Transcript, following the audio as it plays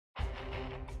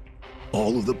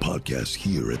All of the podcasts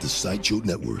here at the Sideshow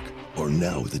Network are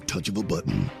now at the touch of a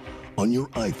button on your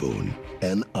iPhone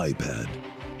and iPad.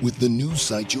 With the new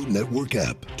Sideshow Network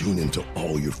app, tune into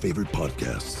all your favorite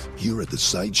podcasts here at the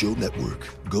Sideshow Network.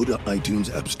 Go to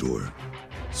iTunes App Store,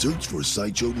 search for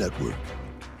Sideshow Network,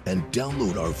 and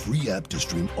download our free app to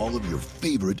stream all of your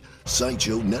favorite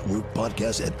Sideshow Network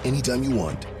podcasts at any time you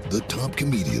want. The top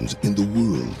comedians in the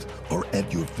world are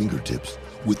at your fingertips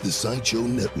with the Sideshow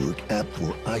Network app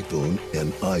for iPhone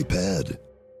and iPad.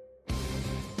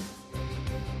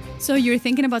 So you're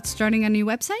thinking about starting a new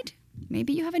website?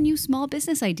 Maybe you have a new small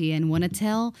business idea and want to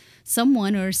tell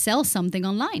someone or sell something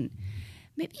online.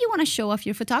 Maybe you want to show off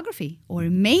your photography. Or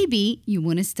maybe you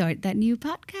want to start that new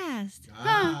podcast.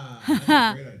 That's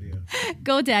a great idea.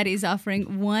 GoDaddy is offering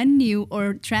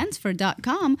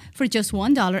OneNewOrTransfer.com for just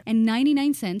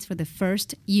 $1.99 for the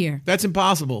first year. That's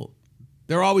impossible.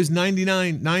 They're always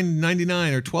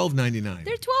 $9.99 or $12.99.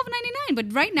 They're $12.99,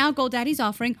 but right now GoDaddy's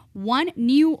offering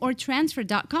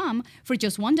OneNewOrTransfer.com for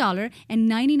just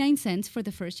 $1.99 for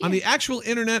the first year. On the actual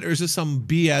internet, or is this some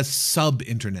BS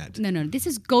sub-internet? No, this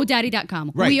is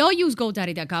GoDaddy.com. Right. We all use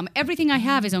GoDaddy.com. Everything I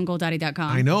have is on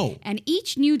GoDaddy.com. I know. And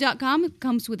each new.com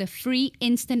comes with a free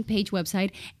instant page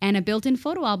website and a built-in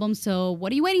photo album, so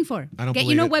what are you waiting for? I don't Get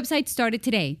believe your new it. website started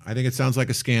today. I think it sounds like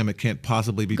a scam. It can't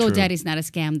possibly be true. GoDaddy's not a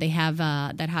scam. They have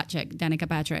that hot chick, Danica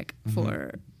Patrick,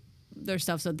 for their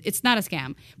stuff, so it's not a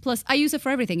scam. Plus, I use it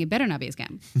for everything. It better not be a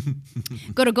scam.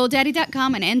 Go to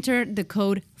GoDaddy.com and enter the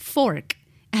code FORK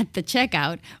at the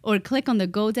checkout, or click on the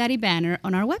GoDaddy banner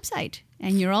on our website,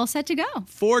 and you're all set to go.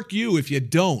 Fork you if you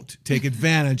don't take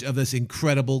advantage of this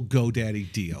incredible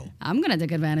GoDaddy deal. I'm going to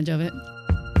take advantage of it.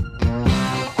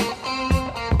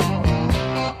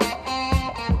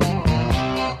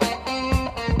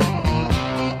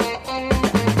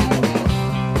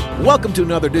 Welcome to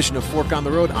another edition of Fork on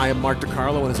the Road. I am Mark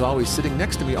DiCarlo, and as always, sitting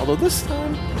next to me, although this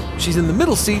time she's in the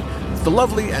middle seat, the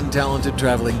lovely and talented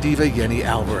traveling diva, Yeni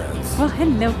Alvarez. Well,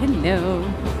 hello.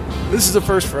 This is a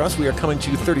first for us. We are coming to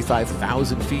you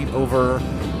 35,000 feet over,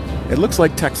 it looks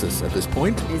like Texas at this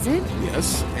point. Is it?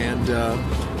 Yes, and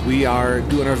we are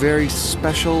doing our very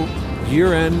special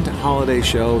year-end holiday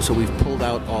show, so we've pulled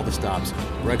out all the stops.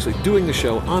 We're actually doing the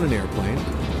show on an airplane,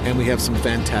 and we have some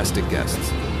fantastic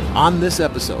guests. On this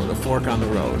episode of Fork on the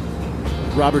Road,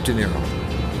 Robert De Niro,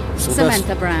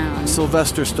 Samantha Brown,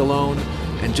 Sylvester Stallone,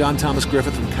 and John Thomas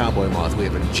Griffith from Cowboy Moth. We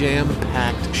have a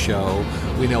jam-packed show.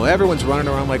 We know everyone's running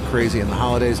around like crazy in the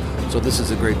holidays, so this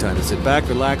is a great time to sit back,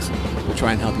 relax. We'll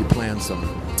try and help you plan some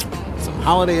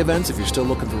holiday events. If you're still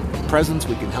looking for presents,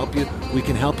 we can help you. We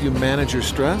can help you manage your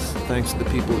stress, thanks to the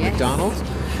people at McDonald's.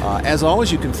 As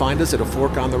always, you can find us at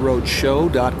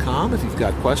aforkontheroadshow.com if you've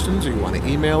got questions, or you want to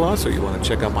email us, or you want to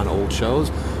check up on old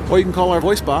shows, or you can call our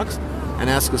voice box and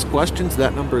ask us questions.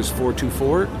 That number is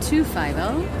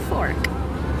 424-250-FORK.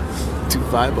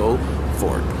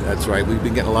 250-FORK. That's right. We've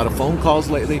been getting a lot of phone calls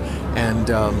lately, and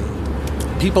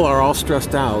people are all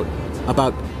stressed out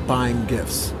about buying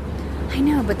gifts. I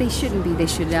know, but they shouldn't be. They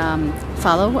should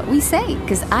follow what we say,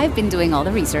 because I've been doing all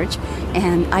the research,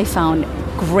 and I found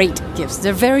great gifts.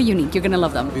 They're very unique. You're going to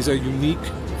love them. These are unique,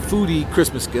 foodie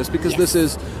Christmas gifts, because this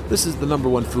is the number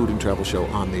one food and travel show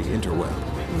on the interweb.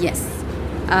 Yes.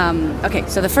 Okay,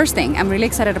 so the first thing, I'm really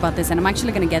excited about this, and I'm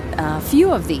actually going to get a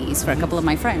few of these for a couple of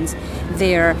my friends.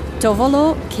 They're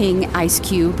Tovolo King ice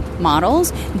cube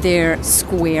models. They're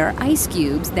square ice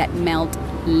cubes that melt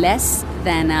less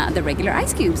than the regular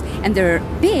ice cubes, and they're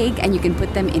big, and you can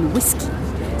put them in whiskey.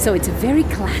 So it's very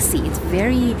classy. It's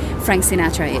very Frank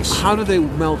Sinatra-ish. How do they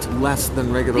melt less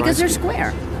than regular Because ice they're cubes?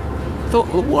 square. The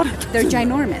water They're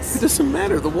ginormous. It doesn't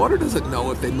matter. The water doesn't know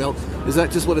if they melt. Is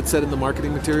that just what it said in the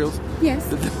marketing materials? Yes.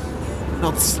 That they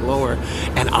melt slower,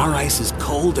 and our ice is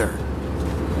colder.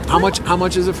 How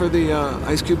much is it for the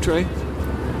ice cube tray?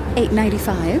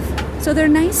 $8.95. So they're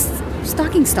nice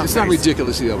stocking stuffers. It's not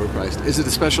ridiculously overpriced. Is it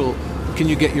a special? Can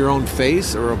you get your own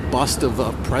face or a bust of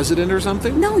a president or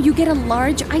something? No, you get a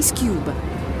large ice cube.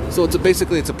 So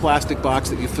basically it's a plastic box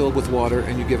that you fill with water,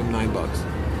 and you give them $9.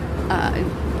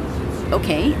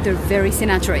 Okay, they're very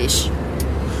Sinatra-ish.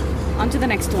 On to the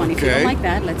next one. If you don't like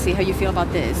that, let's see how you feel about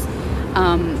this.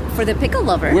 For the pickle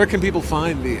lover, where can people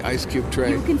find the ice cube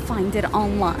tray? You can find it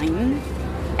online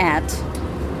at...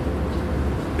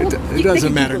 It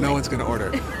doesn't matter. No one's going to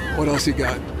order. What else you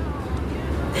got?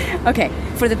 Okay,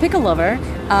 for the pickle lover,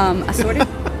 assorted...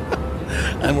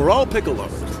 And we're all pickle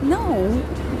lovers. No,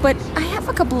 but I have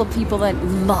a couple of people that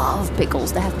love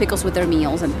pickles. They have pickles with their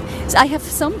meals. And so I have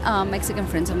some Mexican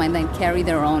friends of mine that carry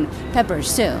their own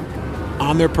peppers, too.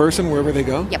 On their person, wherever they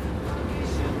go? Yep.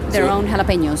 Their own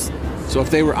jalapenos. So if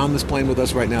they were on this plane with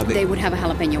us right now, They would have a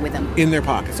jalapeno with them in their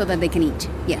pocket. so that they can eat.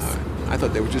 Yes. All right. I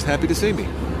thought they were just happy to see me.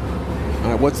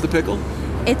 All right, what's the pickle?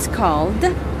 It's called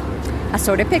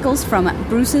Assorted Pickles from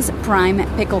Bruce's Prime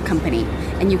Pickle Company.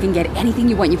 And you can get anything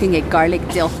you want. You can get garlic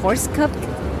dill horse cup,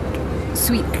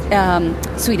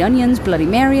 sweet onions, Bloody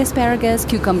Mary asparagus,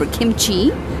 cucumber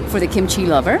kimchi for the kimchi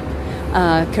lover,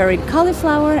 curried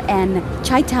cauliflower, and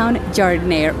Chi-Town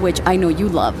jardiniere, which I know you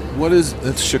love.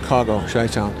 It's Chicago,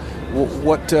 Chi-Town.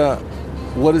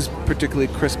 What is particularly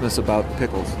Christmas about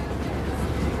pickles?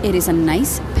 It is a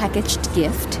nice packaged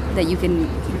gift that you can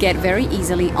get very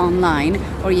easily online,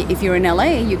 or if you're in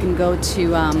LA, you can go to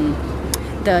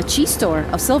the cheese store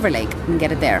of Silver Lake and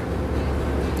get it there.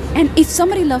 And if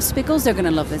somebody loves pickles, they're going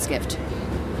to love this gift.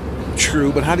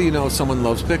 True, but how do you know if someone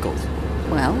loves pickles?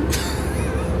 Well,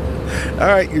 all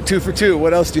right, you're 2 for 2.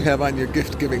 What else do you have on your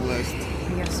gift-giving list?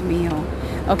 Dios mío.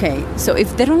 Okay, so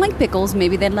if they don't like pickles,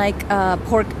 maybe they like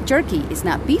pork jerky. It's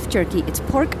not beef jerky, it's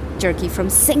pork jerky from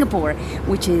Singapore,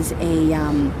 which is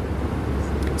a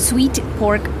sweet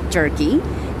pork jerky.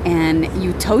 And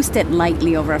you toast it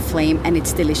lightly over a flame, and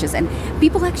it's delicious. And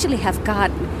people actually have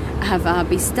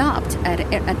been stopped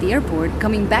at the airport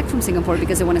coming back from Singapore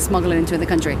because they want to smuggle it into the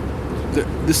country.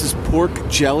 This is pork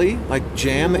jelly, like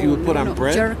jam that you would put on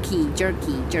bread? Jerky.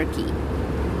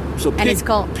 So and it's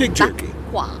called pig jerky.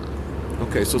 Bakwa.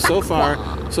 Okay, so far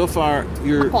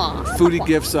your foodie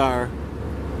gifts are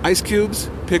ice cubes,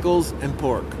 pickles, and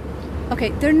pork. Okay,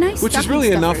 they're nice. Which is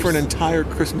really enough for an entire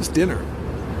Christmas dinner.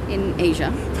 In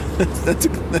Asia.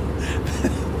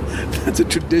 That's a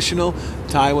traditional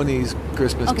Taiwanese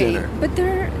Christmas dinner. But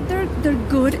they're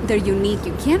good. They're unique.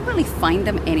 You can't really find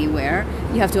them anywhere.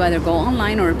 You have to either go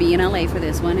online or be in LA for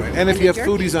this one. Right. And if you have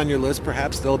foodies on your list,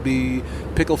 perhaps they'll be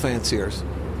pickle fanciers.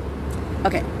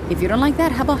 Okay, if you don't like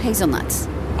that, how about hazelnuts?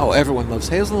 Oh, everyone loves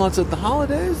hazelnuts at the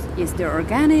holidays. Yes, they're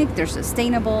organic, they're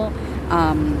sustainable,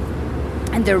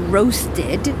 and they're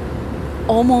roasted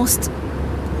almost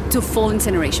to full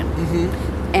incineration. Mm-hmm.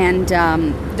 And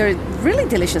they're really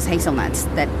delicious hazelnuts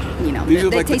that, These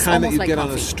are they like the taste kind that almost you like get coffee.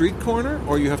 on a street corner,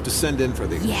 or you have to send in for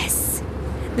these? Yes.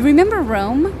 Remember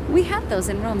Rome? We had those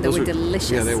in Rome. They were delicious.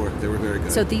 Yeah, they were very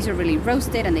good. So these are really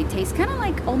roasted, and they taste kind of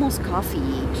like almost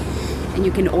coffee. And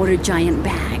you can order giant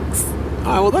bags.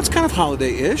 Well, that's kind of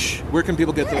holiday-ish. Where can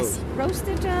people get those?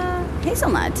 Roasted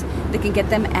hazelnut. They can get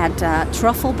them at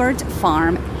Trufflebird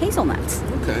Farm Hazelnuts.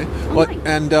 Okay. Online.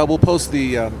 And we'll post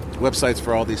the websites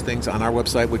for all these things on our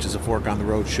website, which is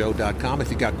aforkontheroadshow.com. If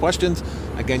you got questions,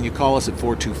 again, you call us at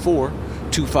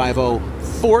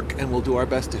 424-250-FORK, and we'll do our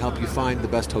best to help you find the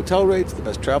best hotel rates, the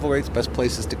best travel rates, best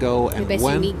places to go, and the best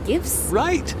when. unique gifts.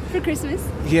 Right. For Christmas.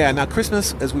 Yeah, now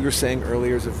Christmas, as we were saying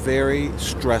earlier, is a very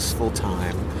stressful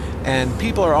time. And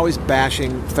people are always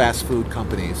bashing fast food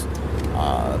companies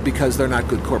because they're not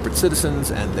good corporate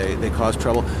citizens and they cause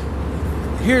trouble.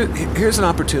 Here's an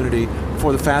opportunity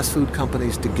for the fast food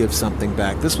companies to give something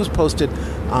back. This was posted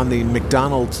on the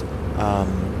McDonald's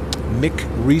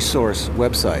McResource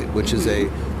website, which is a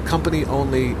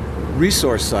company-only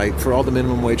resource site for all the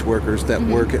minimum wage workers that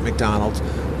work at McDonald's,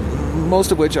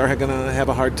 most of which are going to have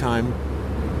a hard time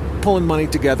pulling money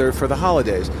together for the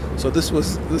holidays. So I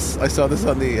saw this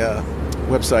on the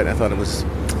website. I thought it was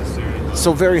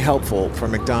so very helpful for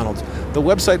McDonald's. The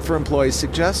website for employees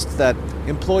suggests that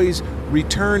employees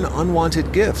return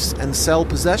unwanted gifts and sell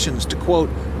possessions to, quote,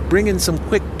 bring in some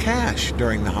quick cash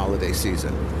during the holiday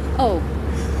season. Oh,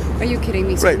 are you kidding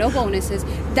me? So Right. no bonuses.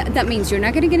 That means you're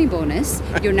not going to get any bonus.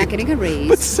 You're not getting a raise.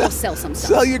 But Sell some stuff.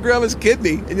 Sell your grandma's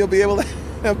kidney and you'll be able to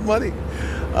have money.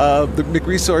 The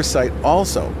McResource site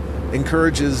also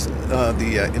encourages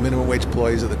the minimum wage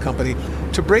employees of the company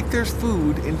to break their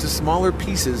food into smaller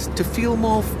pieces to feel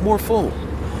more full.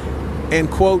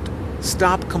 And, quote,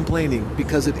 stop complaining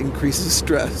because it increases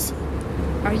stress.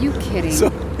 Are you kidding?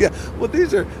 So, yeah, well,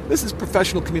 this is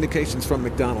professional communications from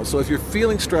McDonald's. So if you're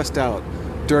feeling stressed out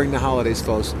during the holidays,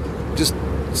 folks, just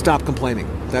stop complaining.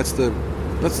 That's the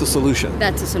solution.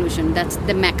 That's a solution. That's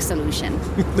the Mac solution.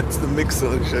 That's the mix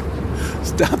solution.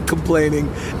 Stop complaining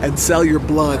and sell your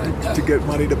blood to get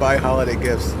money to buy holiday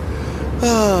gifts.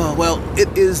 Oh, well,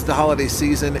 it is the holiday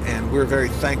season, and we're very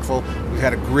thankful. We've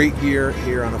had a great year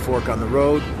here on A Fork on the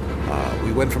Road.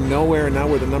 We went from nowhere, and now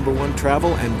we're the #1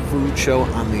 travel and food show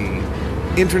on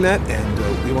the internet,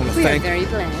 and we want to thank very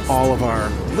blessed. all of our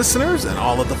listeners and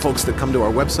all of the folks that come to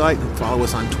our website and follow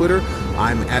us on Twitter.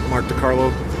 I'm at Mark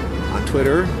DiCarlo on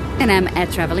Twitter. And I'm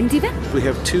at Traveling Diva. We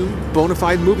have 2 bona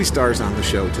fide movie stars on the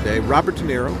show today, Robert De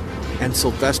Niro and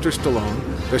Sylvester Stallone.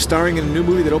 They're starring in a new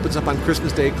movie that opens up on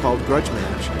Christmas Day called Grudge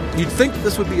Match. You'd think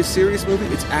this would be a serious movie.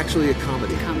 It's actually a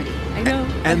comedy. I know.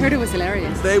 I heard it was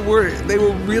hilarious. They were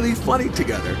really funny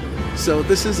together. So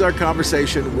this is our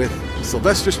conversation with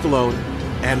Sylvester Stallone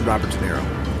and Robert De Niro.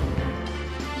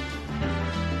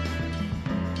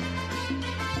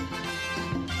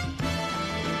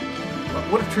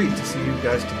 What a treat to see you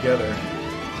guys together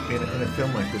in a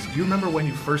film like this. Do you remember when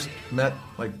you first met,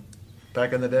 like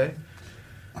back in the day?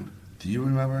 Do you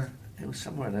remember? It was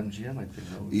somewhere at MGM, I think.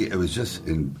 Yeah, it was just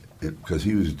because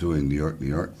he was doing New York,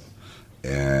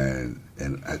 and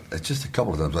just a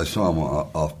couple of times I saw him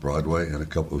off Broadway, and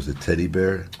it was a teddy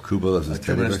bear. Cuba was his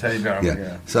teddy bear.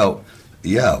 Yeah. So,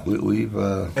 yeah, we've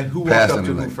and who walked up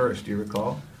to who first? Do you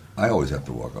recall? I always have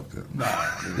to walk up to him.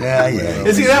 Yeah.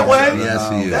 Is he that way? Yes,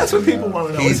 he is. That's what people want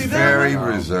to know. He's is he very that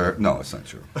way? reserved. No, it's not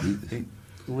true. I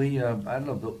don't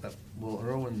know. Well,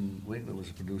 Irwin Winkler was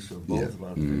a producer of both of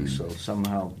our things, so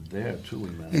somehow there too we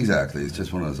met. Exactly. It's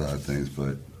just one of those odd things,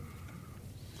 but.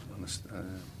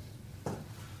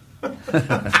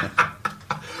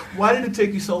 Why did it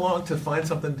take you so long to find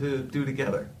something to do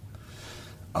together?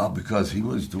 Because he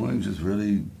was doing just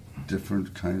really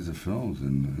different kinds of films,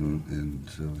 and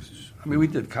so. I mean, we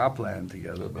did Copland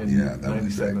together. But yeah, that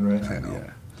was 97, right? I know.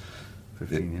 Yeah.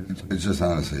 15 years. It's just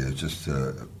honestly, it's just.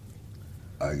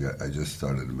 I just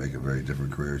started to make a very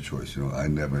different career choice. You know, I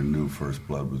never knew First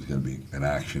Blood was going to be an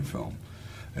action film,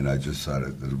 and I just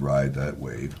decided to ride that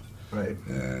wave. Right.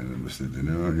 And Mr. De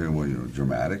Niro here, well,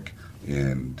 dramatic.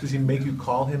 And does he make you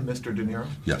call him Mr. De Niro?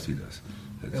 Yes, he does.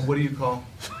 And what do you call?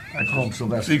 I call him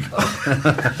Sylvester. He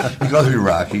calls me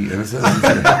Rocky, and it's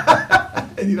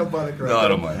and you don't bother correcting. No, I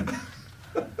don't mind.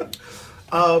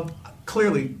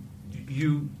 Clearly,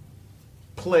 you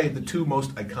played the two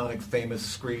most iconic, famous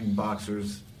screen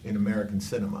boxers in American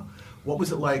cinema. What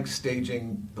was it like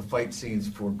staging the fight scenes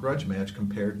for Grudge Match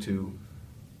compared to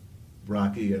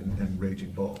Rocky and Raging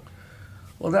Bull?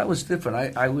 Well, that was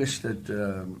different. I wish that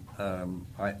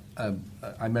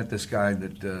I met this guy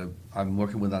that I'm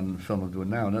working with on the film I'm doing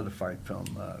now, another fight film,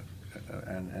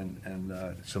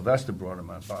 and Sylvester brought him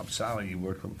on. Bob Sally, he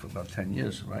worked with him for about 10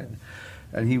 years, right?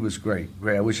 And he was great.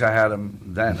 I wish I had him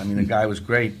then. I mean, the guy was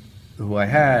great, who I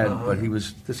had, but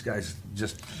this guy's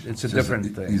just, it's a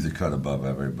different thing. He's a cut above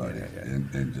everybody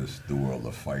in just the world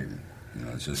of fighting. You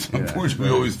know, it's just, unfortunately,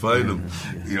 we always fight him,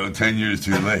 10 years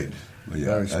too late. But yeah,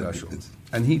 very special.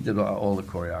 And he did all the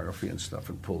choreography and stuff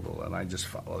and pulled all, and I just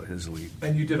followed his lead.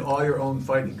 And you did all your own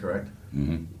fighting, correct?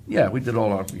 Mm-hmm. Yeah, we did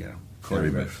all our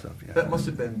choreographed stuff. Yeah. That must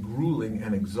have been grueling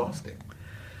and exhausting.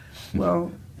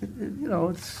 Well,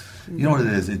 it's... You know what it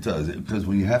is? It does. Because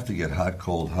when you have to get hot,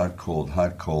 cold,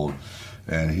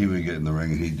 and he would get in the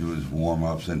ring and he'd do his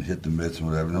warm-ups and hit the mitts and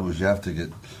whatever. In other words, you have to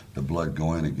get the blood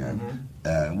going again,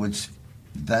 which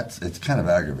it's kind of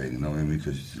aggravating, you know what I mean?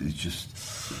 Because it's just...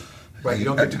 Right, you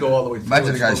don't get to go all the way through.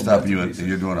 Imagine a guy stopping you and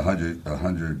you're doing 100,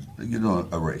 you're doing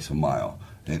a race, a mile,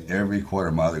 and every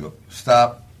quarter mile they go,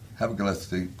 stop, have a glass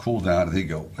of tea, cool down, and they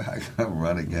go, I gotta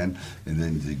run again, and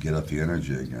then to get up the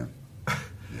energy again.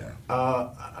 Yeah.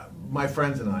 My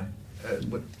friends and I,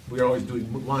 we're always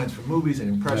doing lines for movies and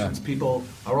impressions. Yeah. People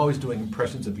are always doing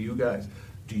impressions of you guys.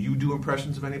 Do you do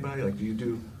impressions of anybody? Like, do you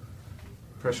do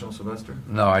impression of Sylvester?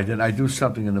 No, I didn't. I do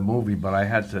something in the movie, but I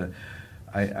had to...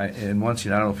 in one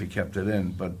scene, I don't know if he kept it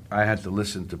in, but I had to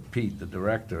listen to Pete, the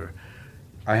director.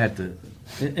 I had to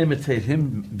imitate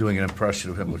him doing an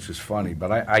impression of him, which was funny.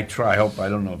 But I try. I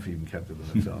don't know if he even kept it in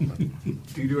the film.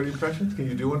 Do you do any impressions? Can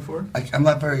you do one for him? I'm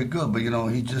not very good, but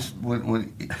he just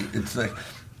when it's like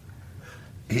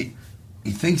he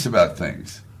thinks about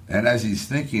things, and as he's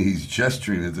thinking, he's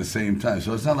gesturing at the same time.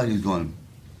 So it's not like he's going.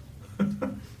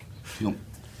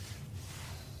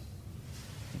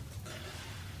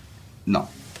 No.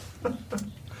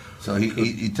 So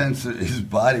he tends to, his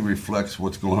body reflects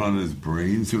what's going on in his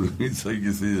brain, so you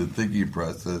can see the thinking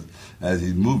process as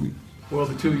he's moving. Well,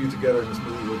 the two of you together in this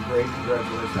movie were great.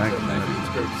 Congratulations. Thank you. It's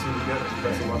great to see you together.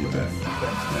 Thanks a lot for that.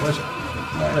 Thanks. Pleasure.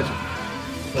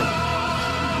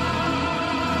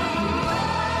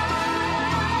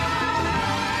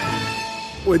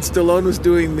 When Stallone was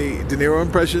doing the De Niro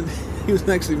impression, he was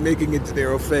actually making a De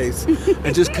Niro face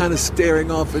and just kind of staring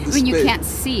off into space. You can't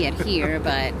see it here,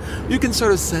 but... you can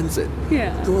sort of sense it.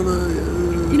 Yeah.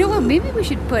 You know what? Maybe we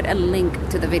should put a link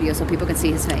to the video so people can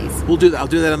see his face. We'll do that. I'll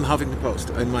do that on the Huffington Post.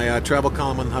 In my travel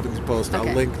column on the Huffington Post, okay.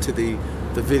 I'll link to the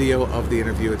video of the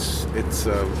interview. It's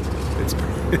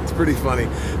pretty funny.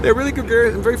 They're really good,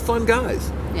 very fun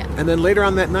guys. Yeah. And then later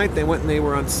on that night, they went and they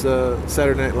were on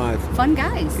Saturday Night Live. Fun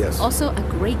guys. Yes. Also, a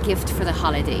great gift for the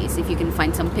holidays if you can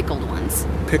find some pickled ones.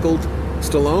 Pickled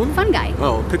Stallone? Fun guy.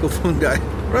 Oh, pickled fun guy.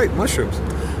 Right, mushrooms.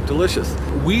 delicious.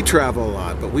 We travel a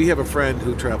lot, but we have a friend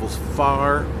who travels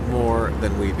far more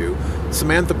than we do.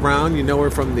 Samantha Brown, you know her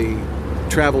from the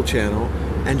Travel Channel,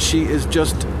 and she is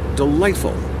just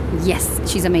delightful. Yes,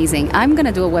 she's amazing. I'm going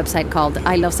to do a website called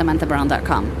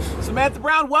ilovesamanthebrown.com. Samantha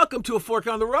Brown, welcome to A Fork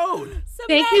on the Road.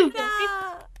 Thank you.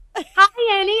 Hi,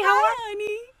 Yeni. How are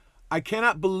you? I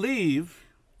cannot believe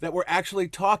that we're actually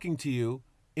talking to you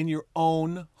in your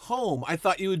own home. I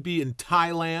thought you would be in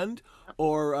Thailand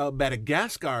or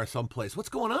Madagascar or someplace. What's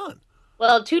going on?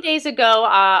 Well, 2 days ago,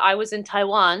 I was in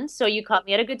Taiwan, so you caught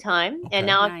me at a good time. Okay. And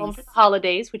now I'm home for the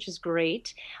holidays, which is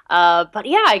great. But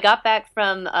yeah, I got back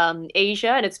from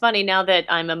Asia, and it's funny now that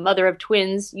I'm a mother of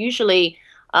twins. Usually,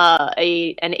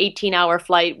 an 18-hour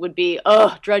flight would be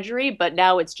drudgery, but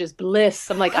now it's just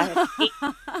bliss. I'm like, I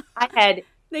had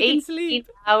 18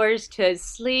 hours to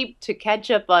sleep, to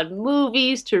catch up on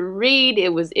movies, to read. It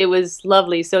was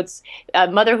lovely. So it's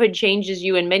motherhood changes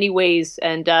you in many ways,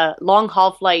 and long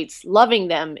haul flights, loving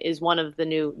them is one of the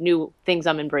new things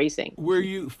I'm embracing. Were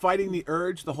you fighting the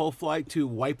urge the whole flight to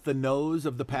wipe the nose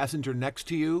of the passenger next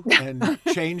to you and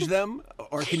change them,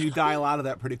 or can you dial out of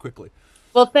that pretty quickly?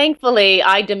 Well, thankfully,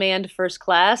 I demand first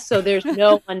class, so there's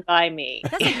no one by me.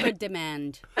 That's a good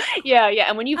demand. Yeah.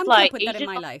 And when you fly, I'm going to put that in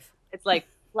my life. It's like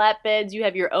flatbeds, you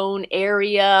have your own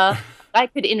area. I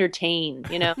could entertain,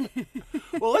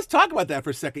 Well, let's talk about that for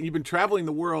a second. You've been traveling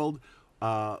the world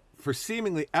for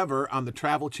seemingly ever on the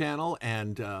Travel Channel,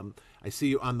 and I see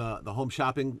you on the Home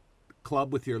Shopping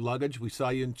Club with your luggage. We saw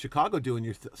you in Chicago doing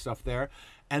your stuff there.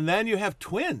 And then you have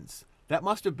twins. That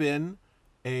must have been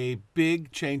a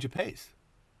big change of pace.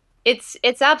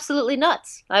 It's absolutely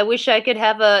nuts. I wish I could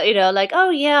have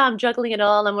I'm juggling it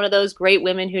all. I'm one of those great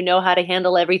women who know how to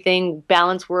handle everything,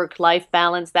 balance work-life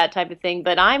balance, that type of thing.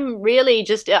 But I'm really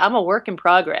I'm a work in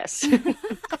progress.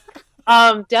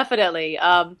 Definitely.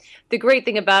 The great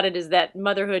thing about it is that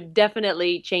motherhood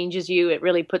definitely changes you. It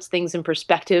really puts things in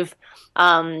perspective.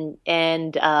 Just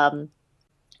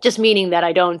meaning that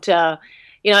I don't,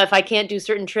 if I can't do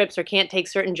certain trips or can't take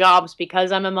certain jobs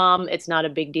because I'm a mom, it's not a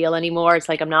big deal anymore. It's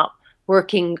like I'm not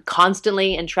working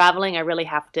constantly and traveling. I really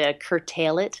have to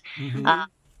curtail it. Mm-hmm.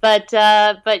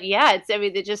 But yeah,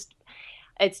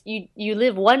 you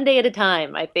live one day at a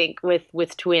time, I think,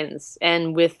 with twins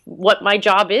and with what my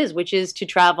job is, which is to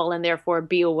travel and therefore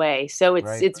be away. So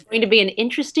it's going to be an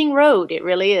interesting road. It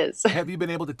really is. Have you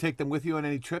been able to take them with you on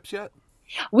any trips yet?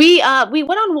 We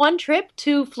went on one trip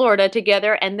to Florida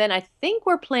together, and then I think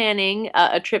we're planning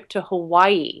a trip to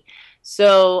Hawaii.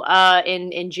 So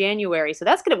in January. So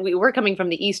we're coming from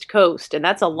the East Coast, and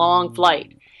that's a long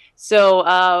flight. So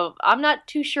I'm not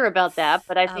too sure about that,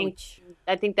 but I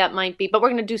think that might be. But we're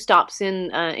going to do stops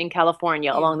in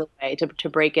California along the way to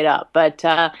break it up. But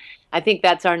I think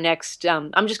that's our next.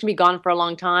 I'm just going to be gone for a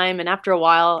long time, and after a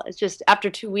while, it's just after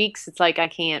 2 weeks, it's like I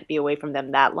can't be away from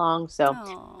them that long.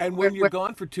 So. And when you're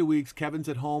gone for 2 weeks, Kevin's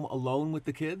at home alone with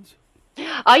the kids?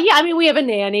 Yeah. I mean, we have a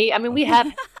nanny. I mean, we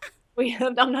have.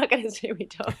 I'm not going to say we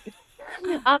don't.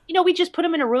 We just put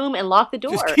them in a room and lock the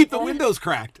door. Just keep the windows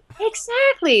cracked.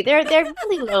 Exactly. They're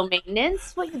really low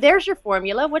maintenance. There's your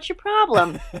formula. What's your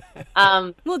problem?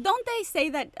 Well, don't they say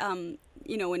that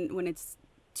when it's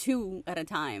two at a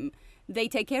time, they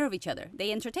take care of each other.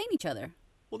 They entertain each other.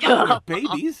 Well, they're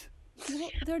babies. Well,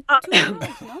 they're 2 years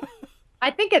old, no?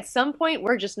 I think at some point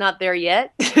we're just not there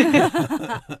yet.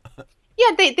 Yeah,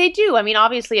 they do. I mean,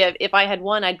 obviously, if I had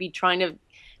one, I'd be trying to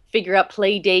figure out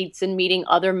play dates and meeting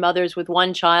other mothers with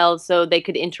one child so they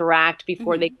could interact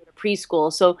before they go to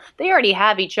preschool. So they already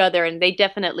have each other, and they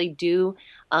definitely do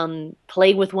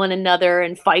play with one another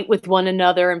and fight with one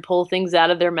another and pull things out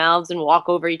of their mouths and walk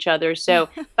over each other. So,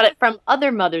 but from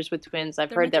other mothers with twins,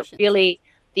 I've heard that really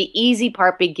the easy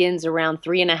part begins around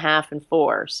 3.5 and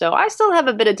 4. So I still have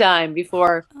a bit of time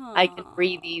before I can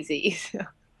breathe easy.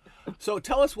 So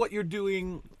tell us what you're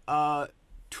doing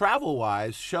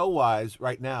travel-wise, show-wise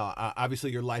right now.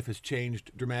 Obviously, your life has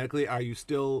changed dramatically. Are you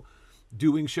still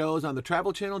doing shows on the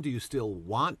Travel Channel? Do you still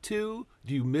want to?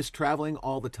 Do you miss traveling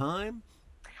all the time?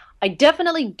 I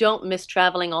definitely don't miss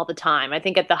traveling all the time. I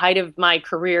think at the height of my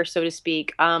career, so to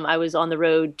speak, I was on the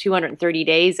road 230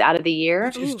 days out of the year.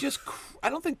 Which is just, I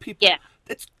don't think people,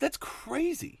 that's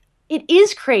crazy. It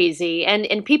is crazy.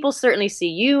 And people certainly see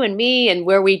you and me and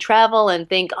where we travel and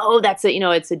think, oh,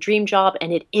 it's a dream job.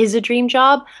 And it is a dream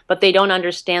job, but they don't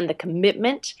understand the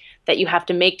commitment that you have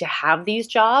to make to have these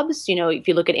jobs. If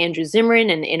you look at Andrew Zimmern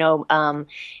and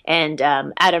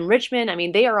Adam Richman, I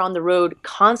mean, they are on the road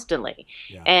constantly.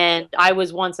 Yeah. And I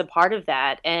was once a part of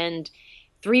that. And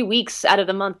 3 weeks out of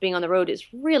the month being on the road is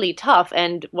really tough.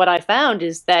 And what I found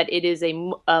is that it is a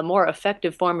more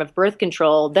effective form of birth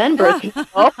control than birth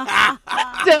control.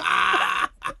 So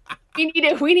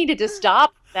we needed to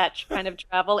stop that kind of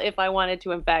travel if I wanted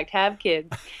to, in fact, have kids.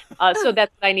 So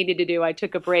that's what I needed to do. I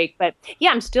took a break. But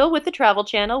yeah, I'm still with the Travel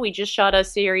Channel. We just shot a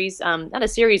series,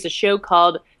 a show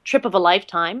called Trip of a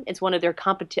Lifetime. It's one of their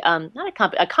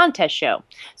a contest show.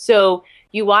 So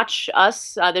you watch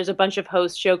us. There's a bunch of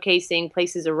hosts showcasing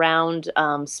places around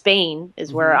Spain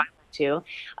is where I went to,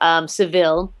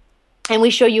 Seville. And we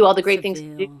show you all the great things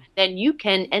to do. Then you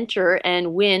can enter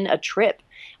and win a trip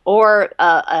or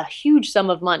a huge sum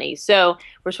of money. So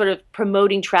we're sort of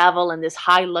promoting travel and this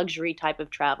high luxury type of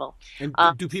travel. And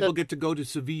do people get to go to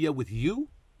Sevilla with you?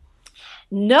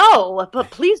 No,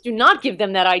 but please do not give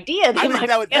them that idea. I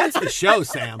think that's the show,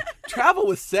 Sam. Travel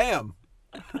with Sam.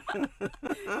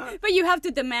 But you have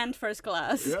to demand first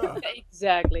class. Yeah.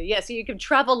 Exactly. Yeah, so you can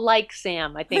travel like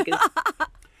Sam, I think is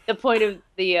the point of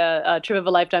the Trip of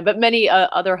a Lifetime. But many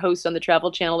other hosts on the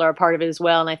Travel Channel are a part of it as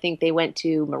well. And I think they went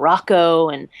to Morocco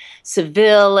and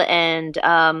Seville and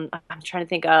I'm trying to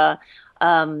think.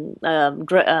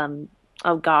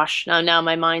 Oh gosh, now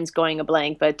my mind's going a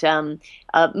blank. But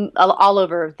all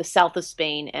over the south of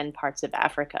Spain and parts of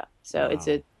Africa. So it's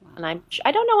and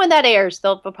I don't know when that airs.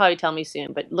 They'll probably tell me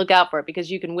soon. But look out for it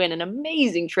because you can win an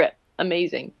amazing trip.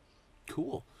 Amazing.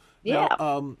 Cool. Yeah.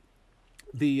 Now,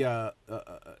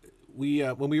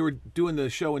 when we were doing the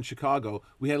show in Chicago,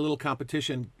 we had a little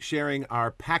competition sharing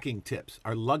our packing tips,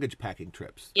 our luggage packing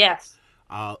trips. Yes.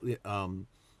 And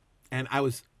I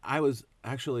was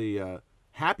actually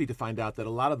happy to find out that a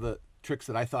lot of the tricks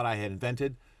that I thought I had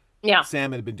invented,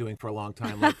 Sam had been doing for a long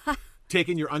time, like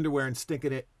taking your underwear and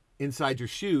sticking it inside your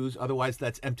shoes. Otherwise,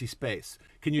 that's empty space.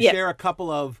 Can you share a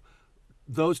couple of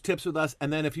those tips with us?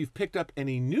 And then if you've picked up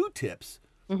any new tips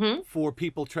for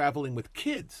people traveling with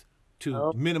kids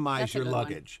to minimize your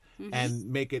luggage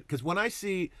and make it, because when I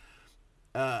see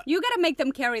you got to make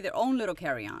them carry their own little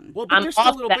carry-on. Well, but they're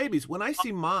still little babies. When I see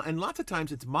and lots of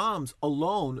times it's moms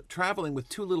alone traveling with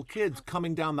two little kids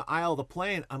coming down the aisle of the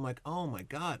plane, I'm like, oh my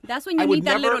God. That's when you need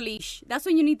that little leash. That's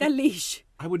when you need that leash.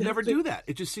 I would never do that.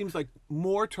 It just seems like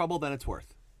more trouble than it's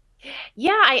worth.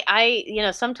 Yeah,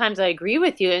 I sometimes I agree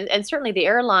with you, and certainly the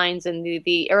airlines and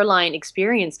the airline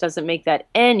experience doesn't make that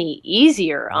any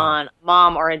easier on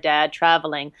mom or a dad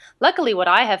traveling. Luckily, what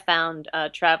I have found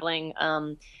traveling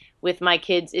with my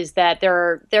kids is that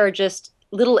there are just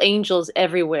little angels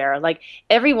everywhere. Like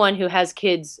everyone who has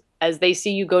kids, as they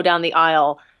see you go down the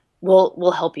aisle,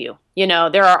 will help you. You know,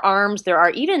 there are arms. There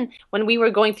are, even when we were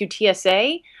going through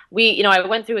TSA. I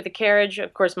went through with the carriage.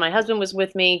 Of course, my husband was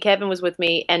with me. Kevin was with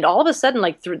me. And all of a sudden,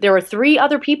 there were 3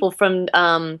 other people from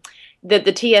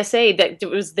the TSA that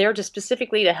was there to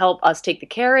specifically to help us take the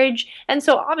carriage. And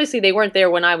so obviously they weren't there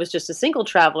when I was just a single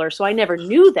traveler. So I never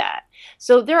knew that.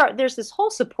 So there's this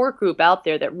whole support group out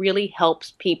there that really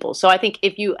helps people. So I think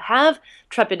if you have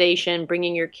trepidation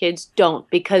bringing your kids, don't,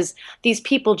 because these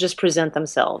people just present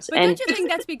themselves. But don't you think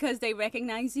that's because they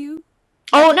recognize you?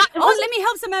 Let me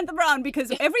help Samantha Brown,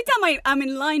 because every time I'm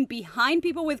in line behind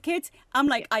people with kids, I'm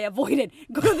like, I avoid it.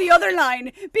 Go to the other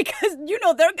line, because,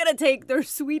 they're going to take their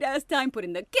sweet-ass time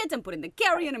putting the kids and putting the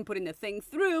carry-on and putting the thing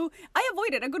through. I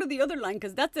avoid it. I go to the other line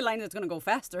because that's the line that's going to go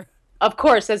faster. Of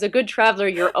course, as a good traveler,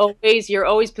 you're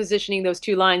always positioning those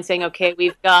 2 lines saying, okay,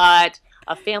 we've got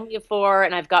a family of 4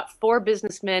 and I've got 4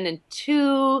 businessmen and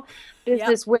 2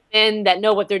 business women that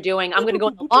know what they're doing. I'm going to go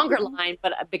in the longer line,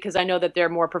 but because I know that they're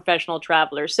more professional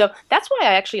travelers. So that's why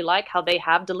I actually like how they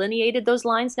have delineated those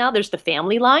lines now. There's the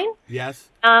family line. Yes.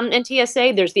 In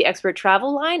TSA, there's the expert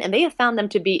travel line, and they have found them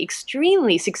to be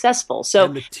extremely successful. So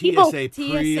and the TSA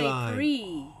pre-line.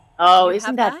 Pre. Oh,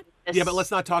 isn't that? Yeah, but let's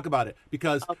not talk about it,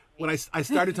 because when I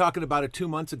started talking about it 2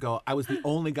 months ago, I was the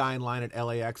only guy in line at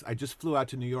LAX. I just flew out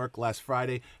to New York last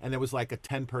Friday, and there was like a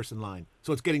 10-person line.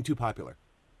 So it's getting too popular.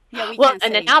 Yeah,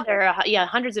 and then now there are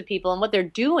hundreds of people, and what they're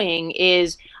doing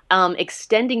is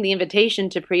extending the invitation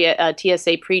to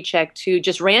TSA pre-check to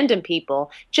just random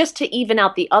people, just to even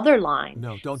out the other line.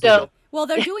 No, don't do that. Well,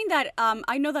 they're doing that.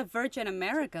 I know that Virgin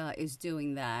America is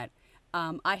doing that.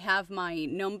 I have my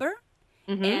number,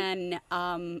 and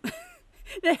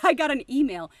I got an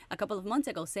email a couple of months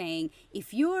ago saying,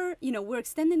 if you're, we're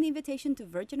extending the invitation to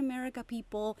Virgin America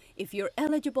people. If you're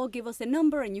eligible, give us a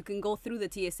number and you can go through the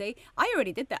TSA. I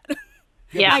already did that.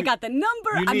 Yeah. I got the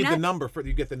number. You need the number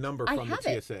you get the number from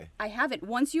the TSA. I have it.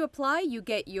 Once you apply, you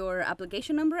get your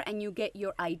application number and you get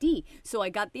your ID. So I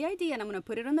got the ID and I'm going to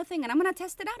put it on the thing and I'm going to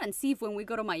test it out and see if when we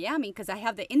go to Miami, because I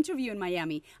have the interview in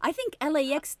Miami. I think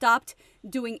LAX stopped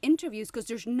doing interviews because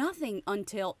there's nothing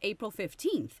until April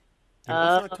 15th.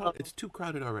 let's not talk. It's too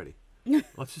crowded already.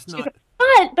 Let's just not.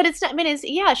 But it's not. I mean,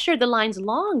 it's sure the line's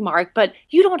long, Mark, but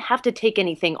you don't have to take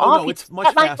anything Oh, off. no, it's much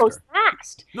that line goes faster.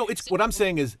 fast. No, what I'm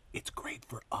saying is it's great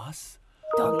for us.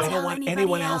 I don't want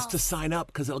anyone else to sign up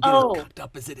because it'll get as cocked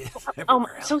up as it is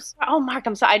everywhere else. So sorry. Oh, Mark,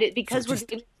 I'm sorry. Because we're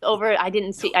doing this over. I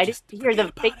didn't hear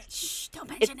the big. Shh, don't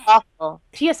It's mention it. awful.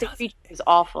 TSA feature is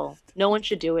awful. No one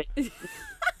should do it.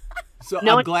 So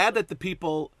No I'm one- glad that the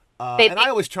people, They and I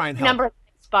always try and help. Number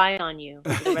spy on you.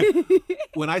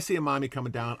 When I see a mommy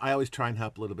coming down, I always try and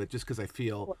help a little bit just because I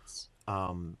feel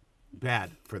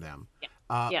bad for them.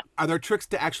 Yeah. Are there tricks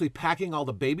to actually packing all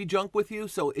the baby junk with you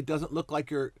so it doesn't look like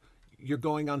you're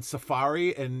going on safari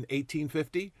in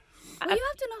 1850? Well, you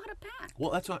have to know how to pack.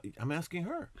 Well, that's what I'm asking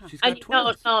her. She's got No,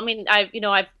 twins. I mean,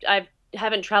 I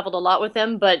haven't traveled a lot with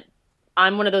them, but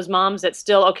I'm one of those moms that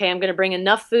still, okay, I'm going to bring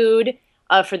enough food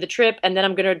for the trip, and then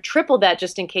I'm going to triple that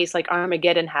just in case like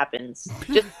Armageddon happens,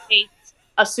 just in case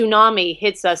a tsunamin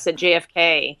hits us at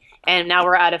JFK, and now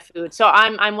we're out of food. So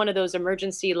I'm one of those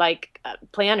emergency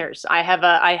planners. I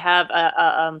have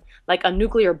like a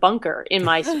nuclear bunker in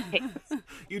my suitcase.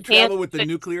 You travel with the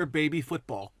nuclear baby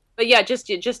football. But yeah, just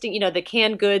the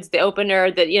canned goods, the opener,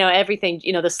 everything,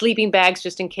 the sleeping bags,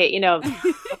 just in case,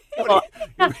 Are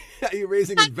you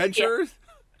raising adventurers?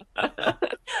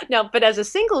 No, but as a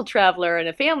single traveler and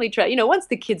a family travel, once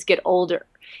the kids get older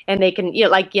and they can,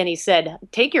 like Yeni said,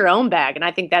 take your own bag, and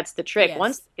I think that's the trick. Yes.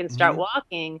 Once they can start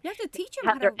walking, You have to teach them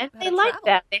and how they to like travel.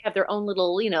 that. They have their own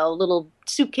little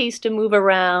suitcase to move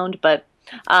around. But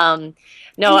no, And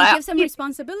it gives them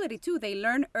responsibility too. They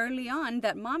learn early on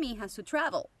that mommy has to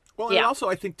travel. Well, and also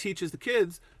I think teaches the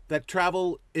kids that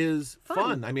travel is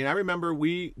fun. I mean, I remember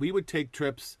we would take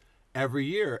trips every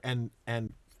year, and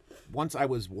once I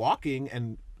was walking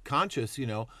and conscious,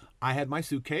 I had my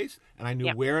suitcase and I knew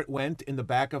where it went in the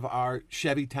back of our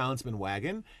Chevy Townsman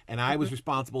wagon, and I was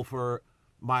responsible for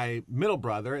my middle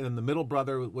brother, and then the middle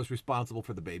brother was responsible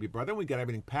for the baby brother, and we got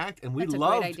everything packed, and we That's a great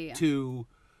loved idea.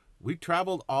 we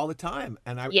traveled all the time,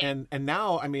 and and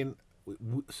now, I mean,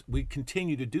 we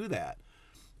continue to do that.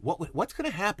 What's going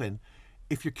to happen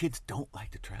if your kids don't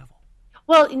like to travel?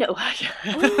 well,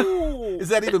 Is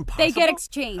that even possible? They get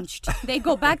exchanged. They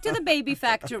go back to the baby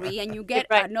factory, and you get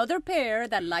Right. another pair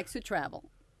that likes to travel.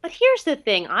 But here's the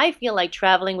thing. I feel like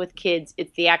traveling with kids,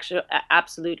 it's the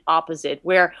absolute opposite,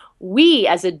 where we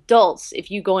as adults,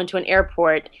 if you go into an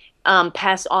airport,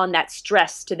 pass on that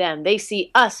stress to them. They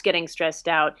see us getting stressed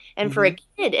out. And for a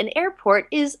kid, an airport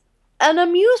is an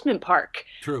amusement park.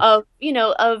 True. of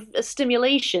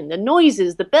stimulation, the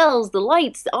noises, the bells, the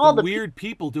lights, all the weird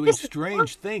people doing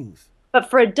strange things. But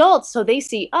for adults, so they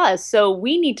see us, so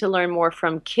we need to learn more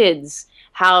from kids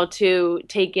how to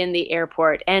take in the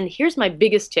airport. And here's my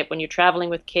biggest tip when you're traveling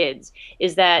with kids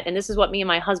is that, and this is what me and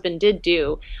my husband did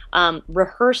do,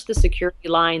 rehearse the security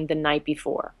line the night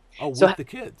before. Oh, with So- the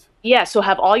kids. Yeah, so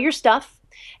have all your stuff,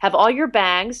 have all your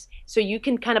bags, so you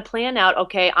can kind of plan out.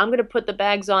 Okay, I'm going to put the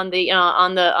bags on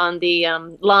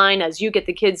the line as you get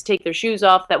the kids take their shoes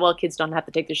off. Kids don't have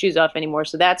to take their shoes off anymore,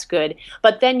 so that's good.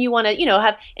 But then you want to,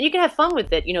 have, and you can have fun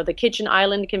with it. The kitchen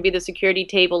island can be the security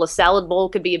table. A salad bowl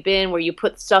could be a bin where you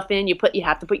put stuff in. You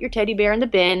have to put your teddy bear in the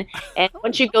bin, and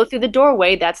once you go through the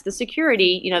doorway, that's the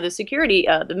security.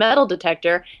 The metal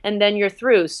detector, and then you're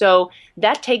through. So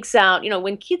that takes out.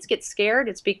 When kids get scared,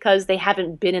 it's because they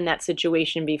haven't been in that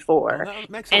situation before. Well, that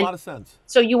makes a lot of sense.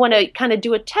 So you want to kind of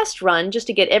do a test run just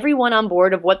to get everyone on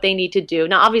board of what they need to do.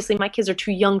 Now, obviously, my kids are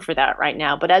too young for that right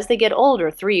now. But as they get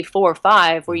older, 3, 4,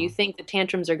 5, where you think the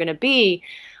tantrums are going to be,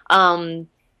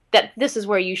 that this is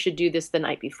where you should do this the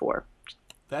night before.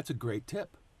 That's a great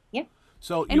tip. Yeah.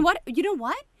 So And you know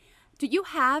what? Do you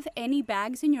have any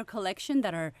bags in your collection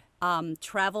that are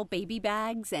travel baby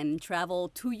bags and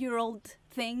travel 2-year-old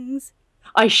things?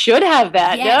 I should have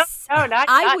that. Yes. No, not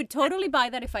I would totally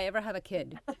buy that if I ever have a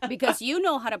kid because you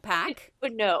know how to pack.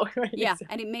 would know. Yeah,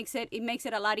 and it makes it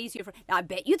a lot easier for. I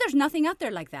bet you there's nothing out there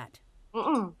like that.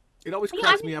 it always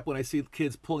cracks me up when I see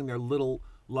kids pulling their little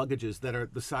luggages that are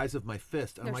the size of my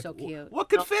fist. I'm They're like, so cute. What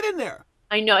could fit in there?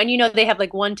 I know. And they have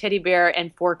like one teddy bear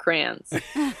and 4 crayons.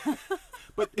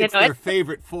 But it's their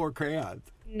favorite 4 crayons.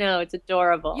 No, it's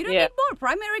adorable. You don't need more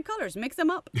primary colors. Mix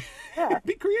them up.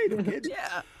 Be creative, kids.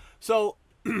 Yeah. So,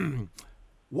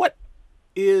 what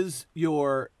is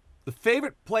the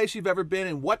favorite place you've ever been,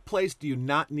 and what place do you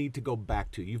not need to go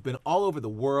back to? You've been all over the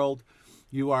world.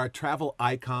 You are a travel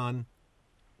icon.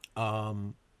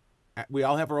 We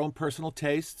all have our own personal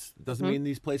tastes. It doesn't mean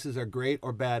these places are great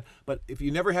or bad. But if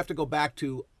you never have to go back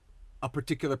to a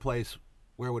particular place,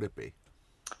 where would it be?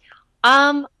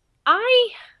 I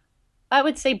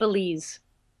would say Belize.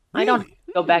 I don't Really?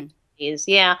 go back to days.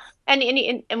 Yeah.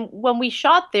 And when we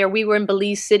shot there, we were in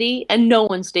Belize City, and no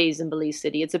one stays in Belize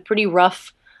City. It's a pretty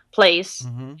rough place.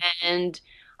 And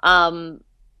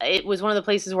it was one of the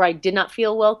places where I did not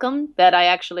feel welcome, that I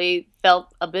actually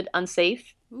felt a bit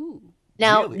unsafe. Ooh.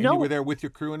 Now, really? And you were there with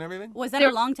your crew and everything? Was that a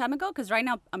long time ago? Because right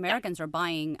now Americans are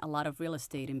buying a lot of real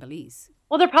estate in Belize.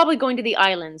 Well, they're probably going to the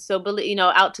islands, so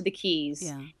out to the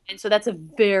Keys, and so that's a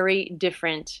very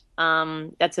different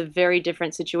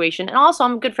situation. And also,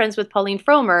 I'm good friends with Pauline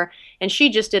Fromer, and she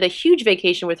just did a huge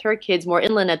vacation with her kids more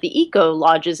inland at the eco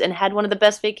lodges, and had one of the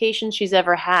best vacations she's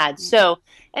ever had. So,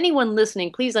 anyone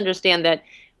listening, please understand that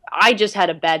I just had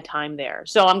a bad time there.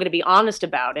 So I'm going to be honest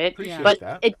about it, but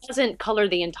it doesn't color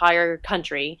the entire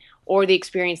country or the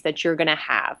experience that you're going to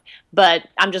have. But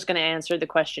I'm just going to answer the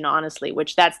question honestly,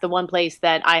 which that's the one place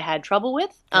that I had trouble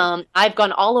with. I've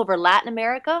gone all over Latin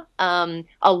America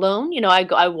alone.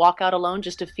 I walk out alone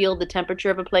just to feel the temperature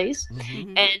of a place.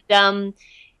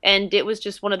 And it was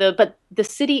just but the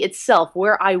city itself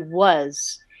where I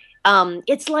was,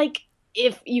 it's like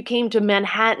if you came to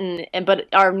Manhattan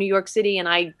or New York City, and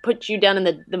I put you down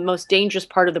in the most dangerous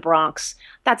part of the Bronx,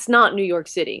 that's not New York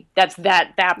City. That's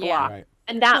that block. Right.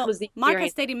 And that was the Mark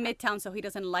has stayed in Midtown, so he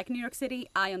doesn't like New York City.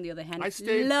 I, on the other hand,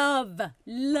 love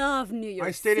New York City.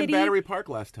 I stayed in Battery Park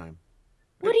last time.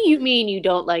 What do you mean you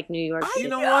don't like New York City? You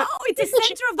know what? It's the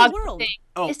center of the world.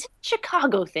 It's a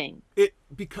Chicago thing.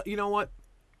 Because you know what?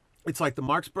 It's like the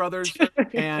Marx Brothers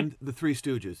and the Three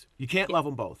Stooges. You can't love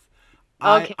them both.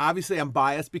 Obviously, I'm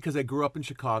biased because I grew up in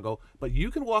Chicago, but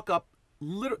you can walk up.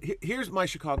 Here's my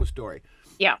Chicago story.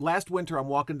 Yeah. Last winter, I'm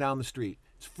walking down the street.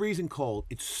 It's freezing cold.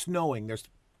 It's snowing. There's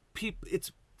people.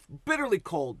 It's bitterly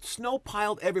cold. Snow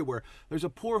piled everywhere. There's a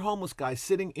poor homeless guy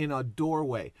sitting in a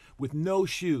doorway with no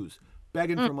shoes,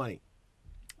 begging for money.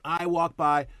 I walk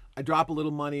by. I drop a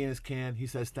little money in his can. He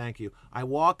says, "Thank you." I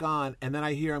walk on, and then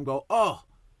I hear him go, "Oh,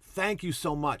 thank you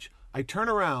so much." I turn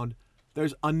around.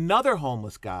 There's another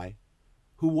homeless guy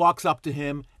who walks up to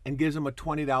him and gives him a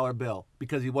 $20 bill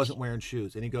because he wasn't wearing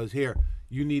shoes. And he goes, "Here,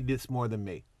 you need this more than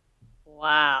me."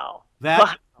 Wow.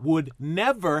 That would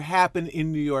never happen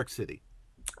in New York City.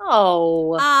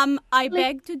 Oh. I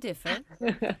beg to differ.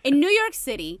 In New York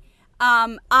City,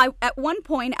 at one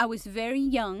point I was very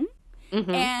young.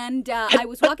 And I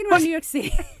was walking around New York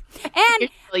City, and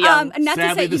not sadly,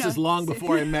 to say, this is long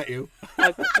before I met you.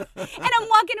 And I'm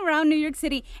walking around New York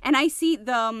City, and I see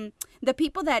the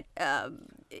people that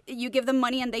you give them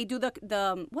money, and they do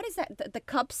the what is that? The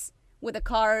cups with the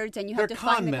cards, and you have They're to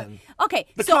con find men. Okay,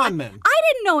 the so con men. I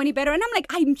didn't know any better, and I'm like,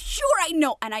 I'm sure I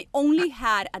know, and I only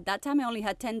had at that time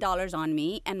 $10 on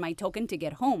me and my token to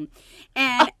get home,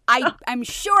 and I'm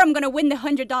sure I'm gonna win the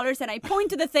 $100, and I point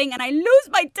to the thing, and I lose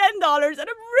my $10, and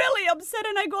I'm really upset,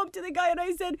 and I go up to the guy and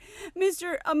I said,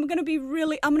 "Mister, I'm gonna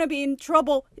be in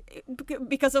trouble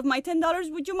because of my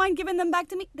 $10. Would you mind giving them back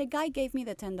to me?" The guy gave me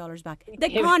the $10 back. The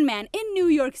con man in New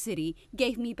York City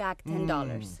gave me back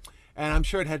 $10. And I'm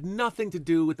sure it had nothing to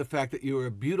do with the fact that you were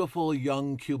a beautiful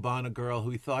young Cubana girl who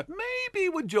he thought maybe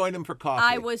would join him for coffee.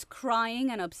 I was crying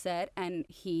and upset, and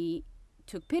he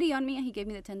took pity on me, and he gave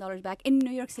me the $10 back in New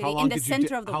York City, in the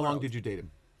center of the world. How long did you date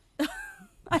him?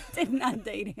 I did not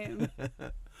date him.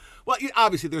 Well,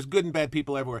 obviously, there's good and bad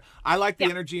people everywhere. I like the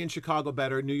energy in Chicago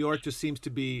better. New York just seems to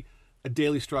be a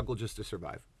daily struggle just to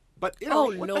survive. But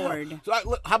Lord!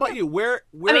 So, how about you?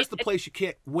 Where's the place you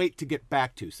can't wait to get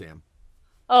back to, Sam?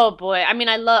 Oh boy, I mean,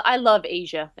 I love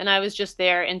Asia, and I was just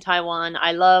there in Taiwan.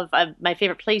 My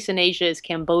favorite place in Asia is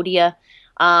Cambodia.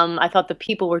 I thought the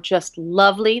people were just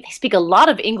lovely. They speak a lot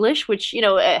of English, which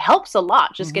it helps a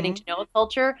lot just getting to know a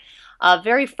culture.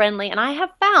 Very friendly, and I have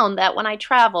found that when I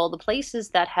travel, the places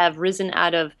that have risen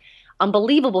out of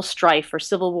unbelievable strife or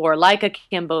civil war, like a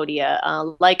Cambodia,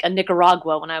 like a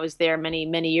Nicaragua when I was there many,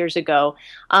 many years ago,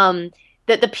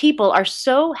 that the people are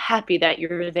so happy that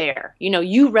you're there.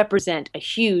 You represent a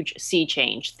huge sea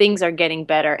change. Things are getting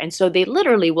better. And so they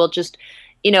literally will just,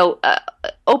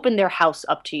 open their house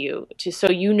up to you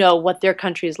so what their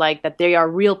country is like, that they are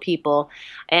real people.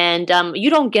 And you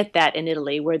don't get that in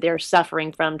Italy, where they're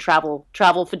suffering from travel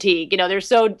fatigue.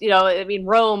 There's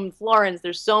Rome, Florence,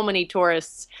 there's so many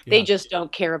tourists. Yeah. They just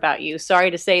don't care about you.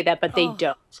 Sorry to say that, but they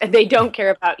don't. They don't care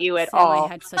about you at all. I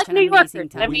had such an amazing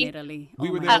time in Italy. We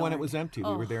were there when it was empty.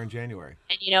 We were there in January.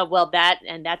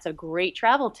 And that's a great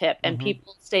travel tip. And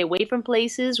people stay away from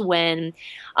places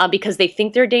because they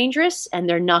think they're dangerous, and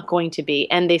they're not going to be.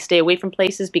 And they stay away from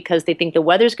places because they think the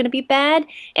weather's going to be bad,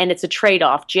 and it's a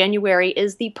trade-off. January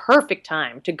is the perfect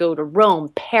time to go to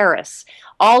Rome, Paris,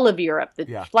 all of Europe.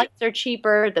 The flights are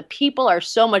cheaper, the people are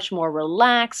so much more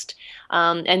relaxed,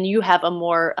 and you have a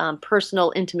more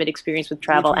personal, intimate experience with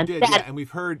travel. And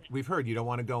we've heard you don't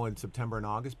want to go in September and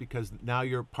August because now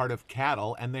you're part of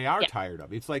cattle, and they are tired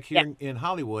of it. It's like here in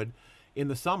Hollywood. In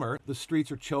the summer, the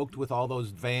streets are choked with all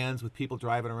those vans with people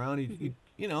driving around. You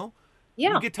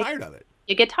get tired of it.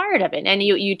 You get tired of it, and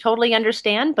you totally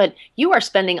understand, but you are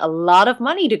spending a lot of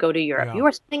money to go to Europe. Yeah. You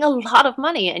are spending a lot of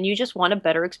money, and you just want a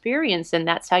better experience, and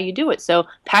that's how you do it. So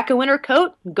pack a winter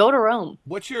coat, go to Rome.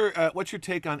 What's your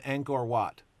take on Angkor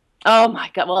Wat? Oh, my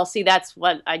God. Well, see, that's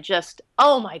what I just,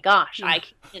 oh, my gosh.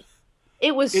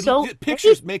 It was so...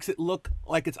 Pictures makes it look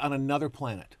like it's on another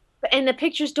planet. And the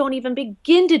pictures don't even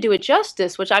begin to do it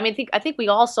justice, which I think we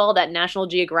all saw that National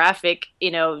Geographic,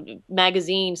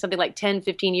 magazine, something like 10,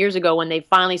 15 years ago when they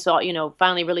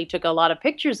finally really took a lot of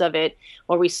pictures of it,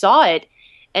 or we saw it.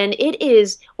 And it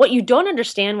is what you don't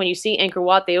understand when you see Angkor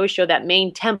Wat. They always show that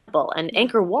main temple, and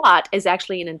Angkor Wat is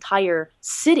actually an entire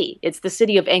city. It's the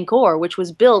city of Angkor, which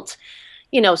was built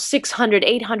 600,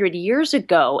 800 years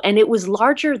ago. And it was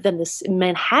larger than this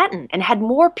Manhattan and had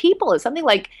more people. It's something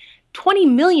like 20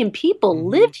 million people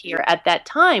lived here at that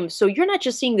time. So you're not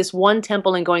just seeing this one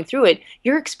temple and going through it.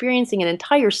 You're experiencing an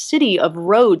entire city of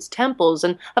roads, temples.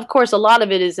 And of course, a lot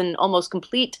of it is in almost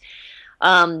complete.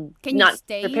 Can you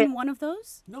stay in one of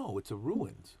those? No, it's a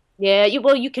ruins. Yeah, you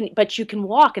can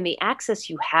walk, and the access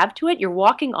you have to it, you're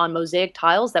walking on mosaic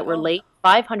tiles that were laid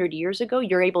 500 years ago.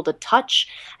 You're able to touch.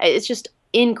 It's just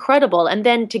incredible. And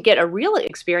then to get a real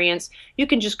experience, you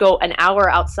can just go an hour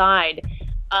outside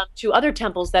to other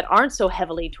temples that aren't so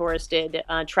heavily touristed,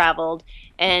 traveled,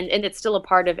 and it's still a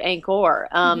part of Angkor.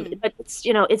 But it's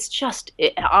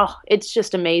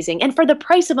just amazing, and for the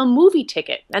price of a movie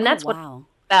ticket, and that's what. About.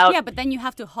 Yeah, but then you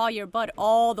have to haul your butt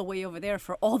all the way over there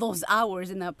for all those hours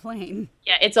in that plane.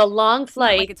 Yeah, it's a long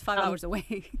flight. It's not like it's 5 hours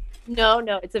away. No,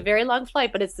 it's a very long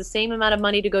flight, but it's the same amount of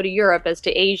money to go to Europe as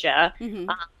to Asia.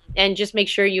 And just make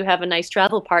sure you have a nice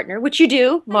travel partner, which you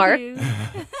do, Mark.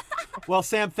 Well,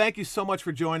 Sam, thank you so much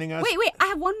for joining us. Wait, I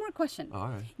have one more question. All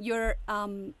right. Your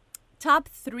top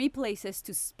 3 places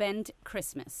to spend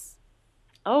Christmas.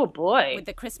 Oh, boy. With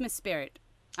the Christmas spirit.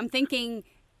 I'm thinking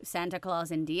Santa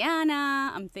Claus,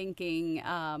 Indiana. I'm thinking,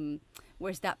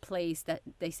 where's that place that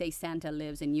they say Santa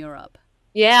lives in Europe?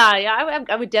 Yeah.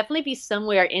 I would definitely be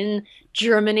somewhere in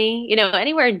Germany.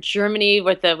 Anywhere in Germany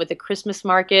with the Christmas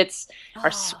markets, or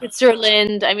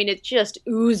Switzerland. I mean, it just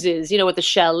oozes. With the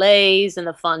chalets and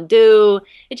the fondue,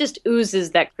 it just oozes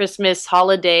that Christmas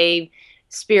holiday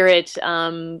spirit.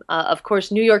 Of course,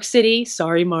 New York City.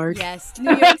 Sorry, Mark. Yes,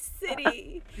 New York City.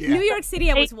 Yeah. New York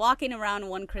City. I was walking around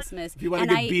one Christmas. If you want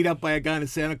to get beat up by a guy in a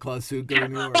Santa Claus suit, go to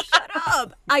New York. Shut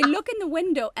up! I look in the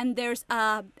window and there's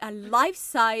a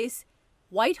life-size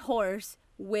white horse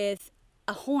with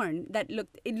a horn that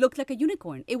looked like a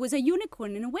unicorn. It was a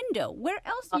unicorn in a window. Where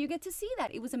else do you get to see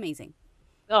that? It was amazing.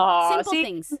 Simple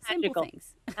things.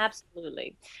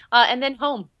 Absolutely. And then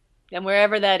home. And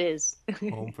wherever that is.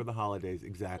 Home for the holidays,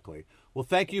 exactly. Well,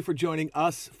 thank you for joining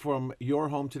us from your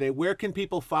home today. Where can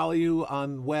people follow you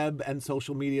on web and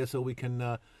social media so we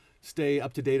can stay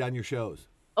up to date on your shows?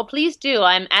 Oh, please do.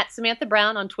 I'm at Samantha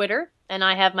Brown on Twitter, and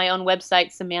I have my own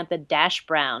website,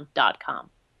 samantha-brown.com.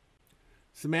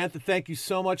 Samantha, thank you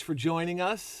so much for joining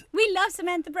us. We love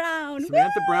Samantha Brown.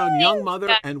 Samantha Brown, young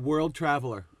mother and world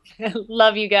traveler.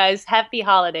 Love you guys. Happy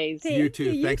holidays. You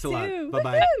too. Thanks a lot.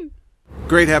 Bye-bye. Woo-hoo.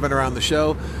 Great having her on the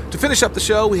show. To finish up the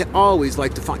show, we always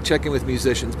like to check in with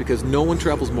musicians because no one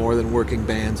travels more than working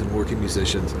bands and working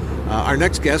musicians. Our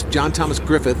next guest, John Thomas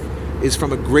Griffith, is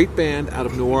from a great band out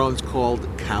of New Orleans called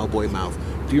Cowboy Mouth.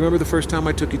 Do you remember the first time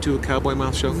I took you to a Cowboy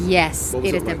Mouth show? Yes,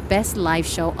 it is the best live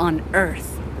show on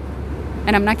earth.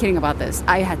 And I'm not kidding about this.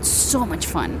 I had so much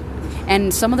fun.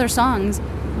 And some of their songs,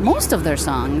 most of their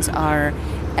songs are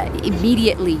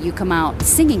immediately you come out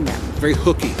singing them. Very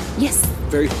hooky. Yes.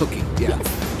 Very hooky, yeah.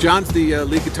 Yes. John's the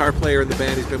lead guitar player in the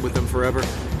band. He's been with them forever.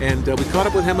 And we caught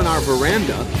up with him on our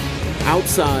veranda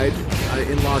outside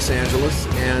in Los Angeles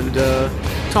and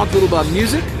talked a little about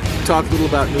music, talked a little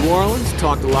about New Orleans,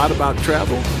 talked a lot about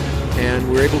travel, and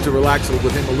we were able to relax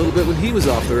with him a little bit when he was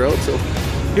off the road. So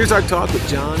here's our talk with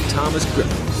John Thomas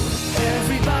Griffith.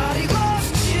 Everybody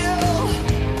loves Jill.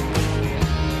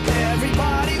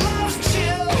 Everybody loves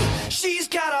Jill. She's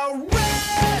got a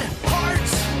red heart.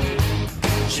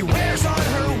 She wears on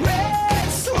her red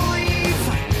sleeve.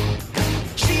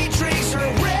 She drinks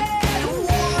her red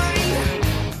wine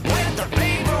with her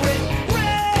favorite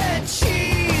red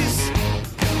cheese.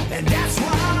 And that's what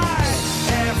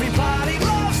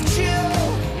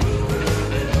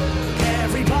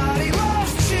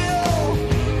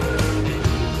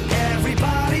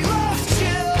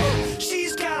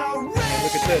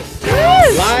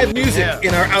Live music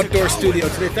in our outdoor studio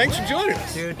today. Thanks for joining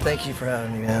us. Dude, thank you for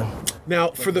having me, man.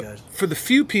 Now, for the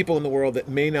few people in the world that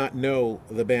may not know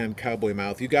the band Cowboy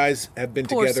Mouth, you guys have been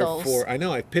Poor together souls. for, I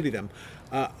know, I pity them.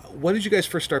 When did you guys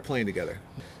first start playing together?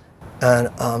 And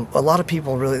a lot of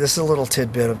people really, this is a little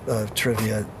tidbit of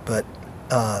trivia, but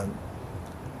I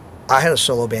had a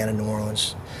solo band in New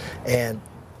Orleans, and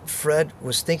Fred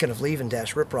was thinking of leaving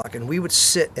Dash Rip Rock, and we would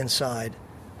sit inside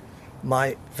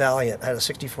my Valiant. I had a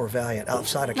 64 Valiant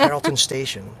outside of Carrollton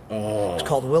Station. Oh. It was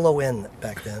called Willow Inn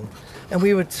back then. And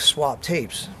we would swap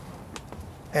tapes.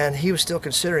 And he was still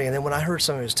considering. And then when I heard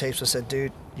some of his tapes, I said,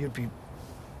 dude, you would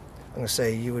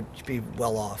be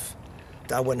well off.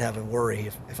 I wouldn't have a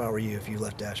worry if I were you, if you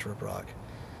left Dash Rip Rock.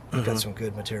 You've got some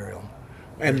good material.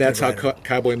 And that's how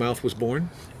Cowboy Mouth was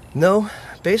born? No,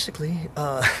 basically.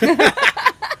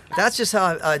 That's just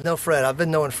how I know Fred. I've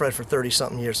been knowing Fred for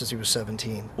 30-something years, since he was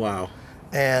 17. Wow.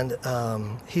 And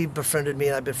he befriended me,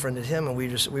 and I befriended him, and we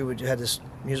had this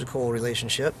musical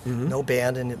relationship. No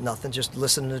band and nothing, just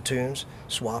listening to tunes,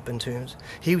 swapping tunes.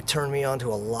 He turned me on to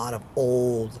a lot of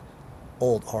old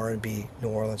R&B, New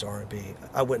Orleans R&B.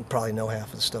 I wouldn't probably know half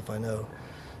of the stuff I know.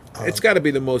 It's got to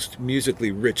be the most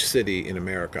musically rich city in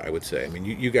America, I would say. I mean,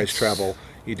 you guys travel,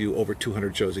 you do over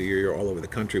 200 shows a year, you're all over the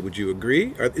country. Would you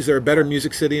agree? Is there a better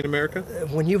music city in America?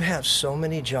 When you have so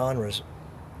many genres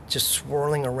just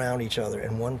swirling around each other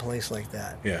in one place like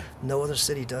that, no other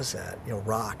city does that. You know,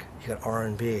 rock, you got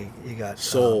R&B, you got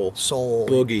soul,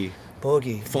 boogie,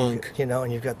 funk,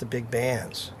 and you've got the big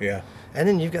bands. Yeah. And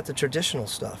then you've got the traditional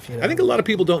stuff. I think a lot of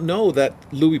people don't know that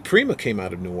Louis Prima came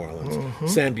out of New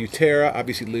Orleans. Sam Butera,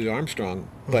 obviously Louis Armstrong,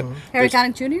 but Harry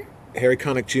Connick Jr.? Harry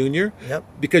Connick Jr. Yep.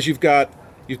 Because you've got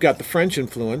the French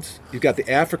influence, you've got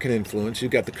the African influence,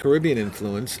 you've got the Caribbean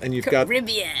influence, and you've got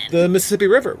the Mississippi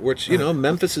River, which,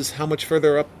 Memphis is how much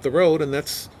further up the road, and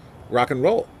that's rock and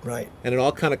roll. Right. And it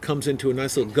all kind of comes into a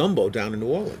nice little gumbo down in New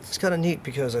Orleans. It's kind of neat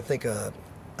because I think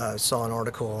I saw an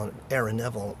article on Aaron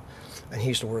Neville, and he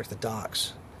used to work the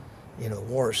docks, the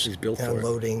wharfs, He's built for it.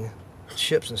 unloading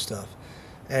ships and stuff.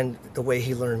 And the way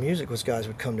he learned music was guys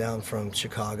would come down from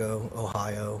Chicago,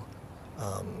 Ohio,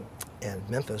 and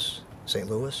Memphis, St.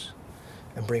 Louis,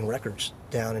 and bring records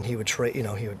down, and he would trade.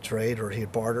 He would trade, or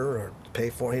he'd barter, or pay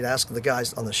for it. He'd ask the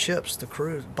guys on the ships, the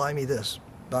crew, buy me this,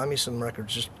 buy me some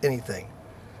records, just anything,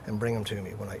 and bring them to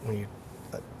me when you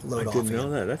load off. I didn't know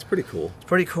that. That's pretty cool. It's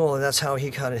pretty cool, and that's how he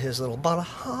got his little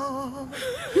Badaha.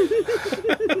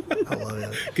 I love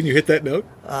it. Can you hit that note?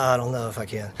 I don't know if I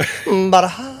can.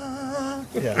 Badaha.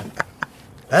 Yeah.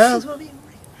 That's what we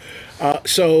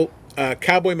So,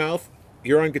 Cowboy Mouth,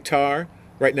 you're on guitar.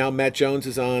 Right now, Matt Jones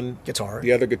is on guitar.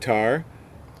 The other guitar.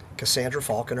 Cassandra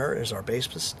Falconer is our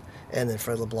bassist, and then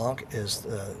Fred LeBlanc is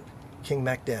King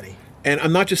Mac Daddy. And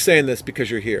I'm not just saying this because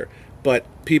you're here, but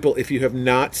people, if you have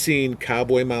not seen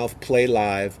Cowboy Mouth play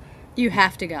live, you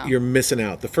have to go. You're missing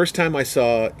out. The first time I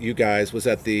saw you guys was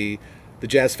at the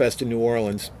Jazz Fest in New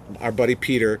Orleans. Our buddy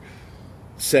Peter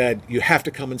said, you have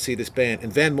to come and see this band.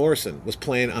 And Van Morrison was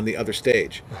playing on the other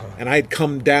stage. And I had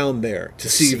come down there to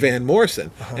see Van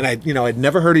Morrison. And I'd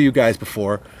never heard of you guys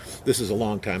before. This is a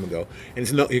long time ago. And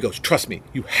he goes, trust me,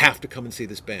 you have to come and see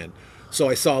this band. So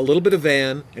I saw a little bit of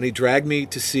Van, and he dragged me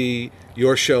to see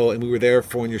your show, and we were there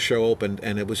for when your show opened,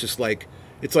 and it was just like,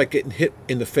 it's like getting hit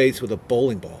in the face with a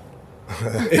bowling ball.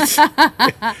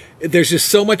 There's just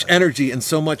so much energy and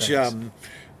so much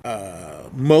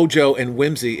mojo and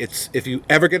whimsy. It's, if you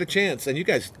ever get a chance, and you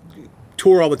guys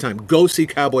tour all the time, go see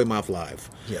Cowboy Mouth live.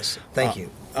 Yes, thank you.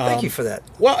 Thank you for that.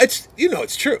 Well, it's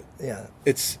it's true. Yeah,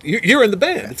 it's you're in the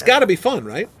band. It's got to be fun,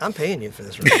 right? I'm paying you for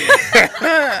this.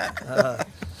 Right?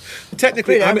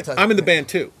 Technically, I'm in the band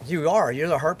too. You are. You're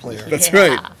the harp player. That's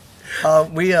right.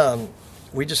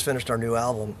 We just finished our new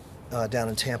album down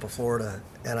in Tampa, Florida,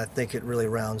 and I think it really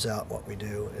rounds out what we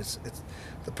do. It's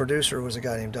the producer was a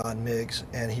guy named Don Miggs,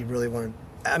 and he really wanted.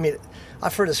 I mean,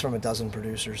 I've heard this from a dozen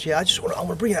producers. Yeah, I want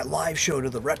to bring that live show to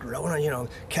the record. I want to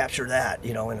capture that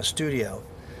in a studio.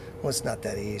 Well, it's not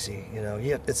that easy.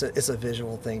 It's a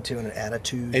visual thing too, and an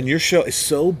attitude. And your show is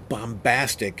so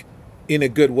bombastic, in a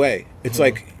good way. It's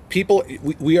like people.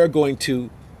 We are going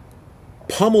to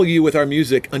pummel you with our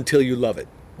music until you love it.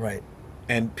 Right.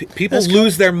 And people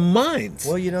lose their minds.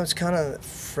 Well, it's kind of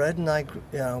Fred and I,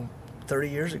 30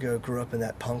 years ago, grew up in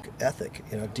that punk ethic,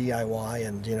 DIY,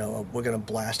 and, we're going to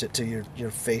blast it till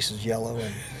your face is yellow,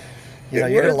 and, you're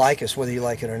going to like us whether you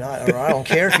like it or not. Or I don't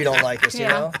care if you don't like us,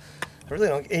 I really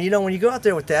don't. And when you go out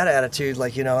there with that attitude,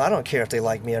 like, I don't care if they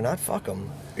like me or not, fuck them.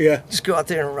 Yeah. Just go out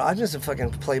there and I just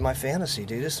fucking play my fantasy,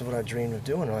 dude. This is what I dreamed of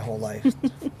doing my whole life.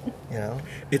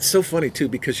 It's so funny too,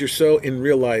 because you're so, in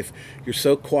real life, you're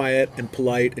so quiet and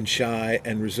polite and shy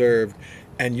and reserved,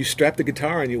 and you strap the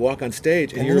guitar and you walk on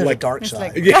stage and you're like dark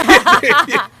side.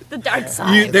 The dark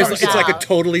side. It's like a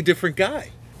totally different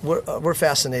guy. We're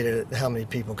fascinated at how many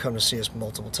people come to see us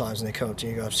multiple times, and they come up to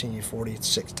you and go, I've seen you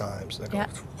 46 times. And I go,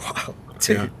 wow,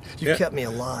 dude, you kept me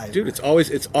alive. Dude, it's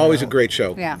always a great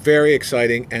show. Yeah. Very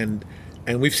exciting, and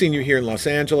we've seen you here in Los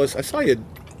Angeles. I saw you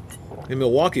in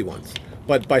Milwaukee once,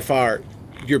 but by far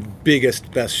your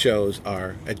best shows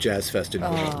are at Jazz Fest in New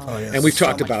Orleans. yes. And we've So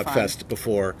talked much about fun. Fest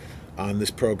before on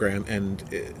this program, and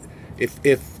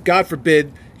if God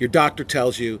forbid your doctor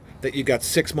tells you that you got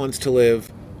 6 months to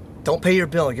live, Don't pay your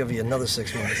bill, I'll give you another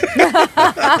 6 months. and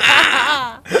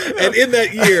in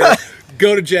that year,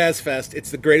 go to Jazz Fest. It's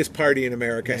the greatest party in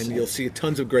America, and you'll see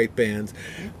tons of great bands.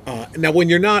 Now, when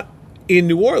you're not in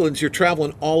New Orleans, you're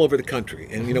traveling all over the country,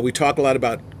 and we talk a lot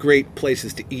about great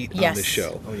places to eat on this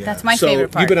show. That's my so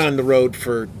favorite part. you've been on the road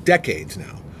for decades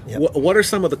now. Yep. What are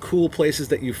some of the cool places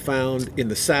that you found in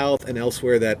the South and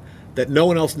elsewhere that no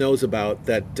one else knows about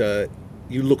that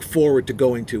you look forward to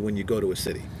going to when you go to a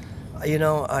city?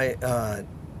 I'll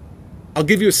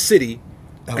give you a city,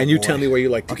 and you tell me where you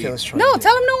like to eat. Let's try. No,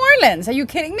 tell them New Orleans. Are you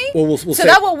kidding me? Well, we'll so save-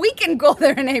 that way we can go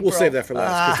there in April. We'll save that for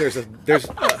last, because there's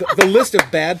the list of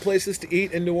bad places to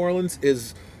eat in New Orleans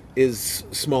is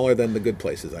smaller than the good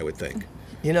places, I would think.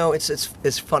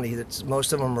 It's funny that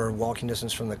most of them are walking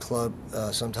distance from the club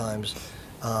sometimes,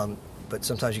 but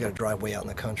sometimes you got to drive way out in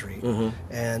the country.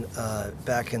 And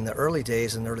back in the early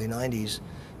days, in the early 90s,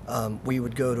 we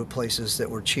would go to places that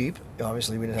were cheap.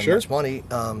 Obviously, we didn't have much money.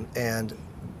 And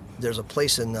there's a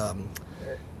place in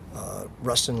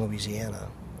Ruston, Louisiana,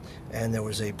 and there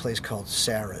was a place called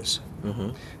Sarah's,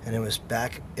 and it was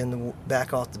back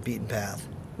off the beaten path,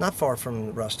 not far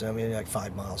from Ruston. I mean, like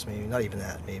 5 miles, maybe, not even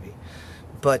that, maybe.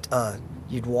 But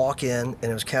you'd walk in, and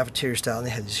it was cafeteria style, and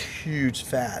they had these huge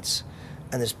fats,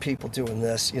 and there's people doing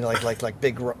this, like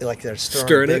big, like they're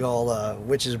stirring it? big old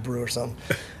witch's brew or something.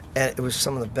 And it was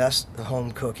some of the best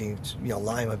home cooking,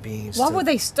 lima beans. What were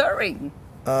they stirring?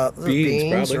 The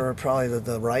Beans, probably. or probably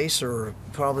the rice, or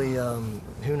probably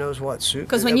who knows what soup.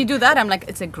 Because when you do that, I'm like,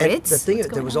 it's a And grits? the thing What's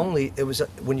is, there was going on? only, it was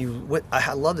when you went,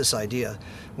 I love this idea.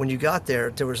 When you got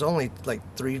there was only like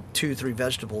two, three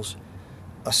vegetables,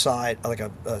 a side, like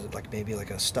maybe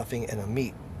a stuffing and a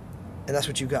meat, and that's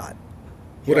what you got.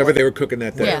 Whatever they were cooking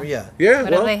that day. Yeah.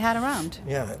 Whatever they had around.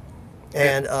 Yeah.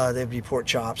 And there'd be pork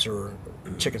chops or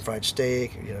chicken fried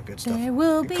steak, good stuff. There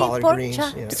will be collard pork greens.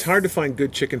 chops. It's hard to find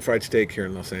good chicken fried steak here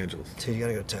in Los Angeles. So you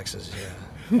gotta go to Texas.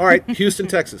 Yeah. All right, Houston,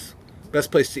 Texas.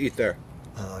 Best place to eat there.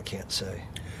 I can't say.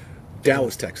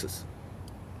 Dallas, Texas.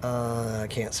 I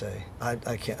can't say. I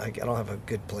can't. I don't have a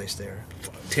good place there.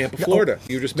 Tampa, No, Florida.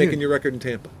 You were just making dude. your record in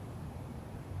Tampa.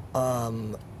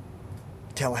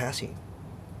 Tallahassee,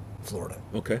 Florida.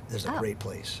 Okay. There's a great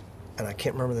place, and I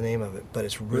can't remember the name of it, but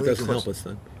it's Well, really it doesn't close. help us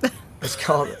then. It's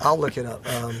called. I'll look it up.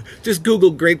 Just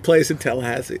Google great place in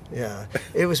Tallahassee. Yeah,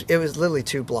 it was literally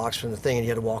 2 blocks from the thing, and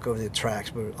you had to walk over the tracks,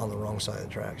 but on the wrong side of the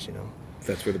tracks,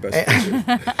 That's where the best place is.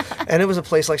 And it was a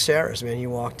place like Sarah's. I mean,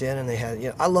 you walked in and they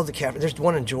had, I love the cafe. There's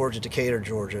one in Georgia, Decatur,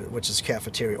 Georgia, which is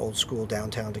cafeteria, old school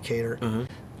downtown Decatur.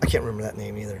 I can't remember that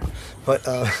name either, but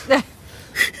I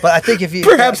think if you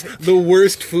Perhaps the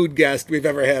worst food guest we've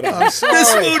ever had on. This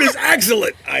sorry. food is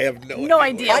excellent. I have no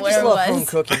idea. I where just it love was. home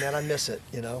cooking, man. I miss it.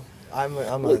 I'm a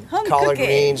Home collard cooking.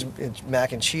 greens, it's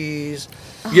mac and cheese.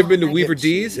 You ever been to I Weaver get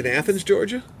D's in Athens,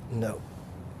 Georgia? No.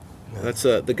 That's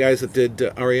the guys that did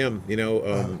REM. They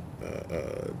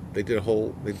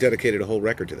dedicated a whole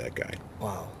record to that guy.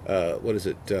 Wow. What is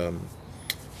it?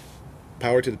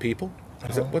 Power to the People.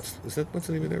 Is that what's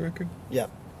the name of that record? Yep,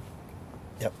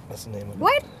 that's the name of it.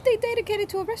 Why did they dedicate it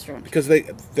to a restaurant? Because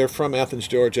they're from Athens,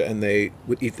 Georgia, and they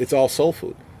would eat. It's all soul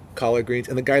food, collard greens,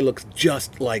 and the guy looks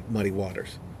just like Muddy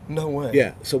Waters. No way.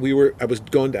 Yeah. So I was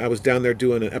down there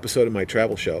doing an episode of my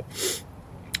travel show.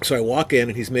 So I walk in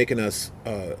and he's making us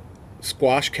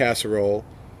squash casserole,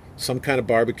 some kind of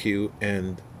barbecue,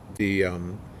 and the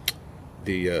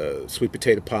sweet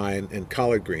potato pie and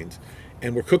collard greens.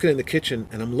 And we're cooking in the kitchen,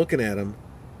 and I'm looking at him,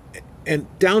 and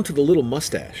down to the little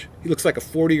mustache, he looks like a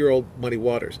 40-year-old Muddy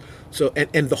Waters. So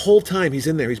and the whole time he's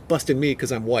in there, he's busting me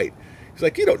because I'm white. He's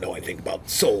like, you don't know anything about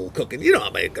soul cooking. You don't know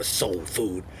how to make a soul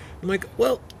food. I'm like,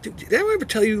 well, did I ever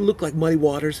tell you you look like Muddy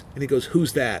Waters? And he goes,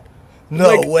 who's that?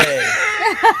 No way.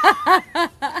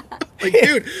 Like,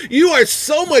 dude, you are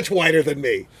so much whiter than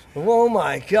me. Oh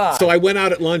my God. So I went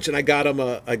out at lunch and I got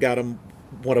him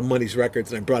one of Money's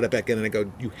records, and I brought it back in, and I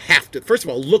go, you have to, first of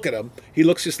all, look at him. He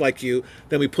looks just like you.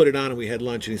 Then we put it on, and we had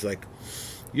lunch, and he's like,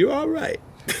 you're all right.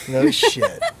 No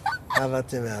shit. How about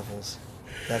them apples?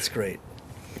 That's great.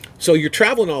 So you're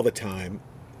traveling all the time.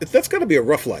 That's got to be a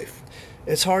rough life.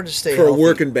 It's hard to stay for healthy. a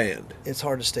working band. It's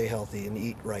hard to stay healthy and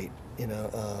eat right, you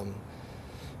know.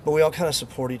 But we all kind of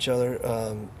support each other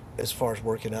as far as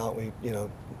working out. We, you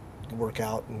know, work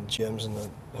out in gyms and the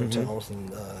hotels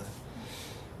and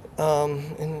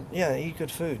yeah, eat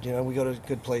good food. You know, we go to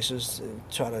good places,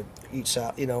 try to eat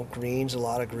you know, greens, a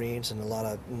lot of greens and a lot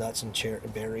of nuts and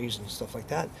berries and stuff like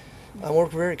that. We're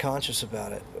very conscious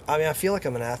about it. I mean, I feel like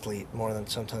I'm an athlete more than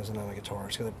sometimes than I'm a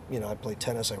guitarist. 'Cause, you know, I play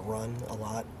tennis, I run a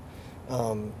lot.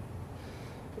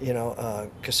 You know,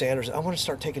 Cassandra's. I want to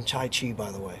start taking Tai Chi,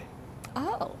 by the way.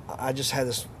 Oh. I just had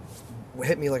this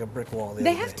hit me like a brick wall.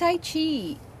 They have Tai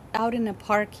Chi out in a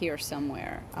park here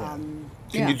somewhere. Yeah.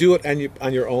 Can you do it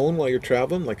on your own while you're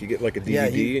traveling? Like you get like a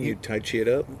DVD and you Tai Chi it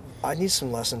up? I need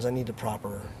some lessons. I need the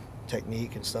proper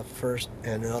technique and stuff first,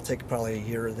 and then I'll take probably a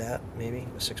year of that, maybe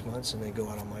 6 months, and then go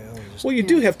out on my own. Well, you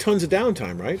do have tons of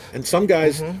downtime, right? And some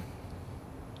guys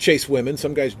chase women,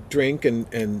 some guys drink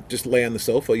and just lay on the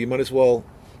sofa. You might as well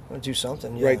do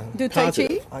something. Yeah. Right. Do Tai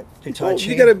Chi? I do Tai Chi.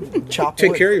 You got to chop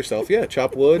take wood. care of yourself. Yeah,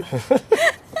 chop wood.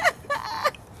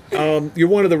 You're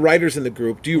one of the writers in the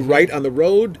group. Do you write on the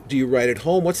road? Do you write at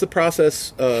home? What's the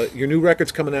process? Your new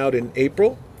record's coming out in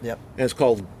April. Yep. And it's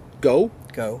called Go.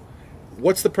 Go.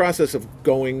 What's the process of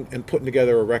going and putting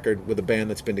together a record with a band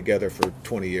that's been together for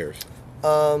 20 years?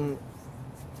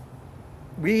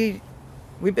 We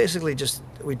basically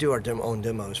we do our own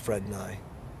demos, Fred and I,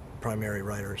 primary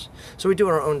writers. So we do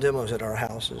our own demos at our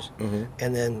houses.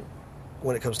 And then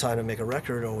when it comes time to make a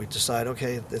record, or we decide,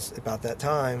 okay, it's about that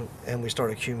time, and we start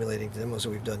accumulating demos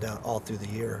that we've done down all through the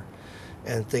year,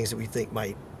 and things that we think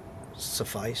might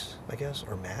suffice, I guess,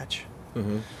 or match,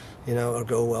 you know, or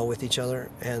go well with each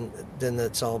other, and then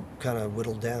that's all kind of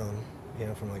whittled down, you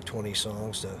know, from like 20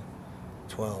 songs to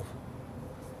 12.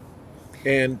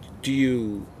 And do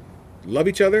you love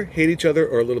each other, hate each other,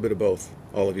 or a little bit of both,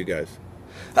 all of you guys?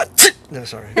 No,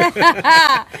 sorry.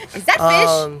 Is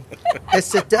that fish?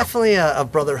 It's definitely a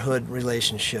brotherhood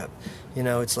relationship. You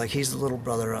know, it's like he's the little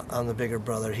brother, I'm the bigger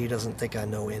brother. He doesn't think I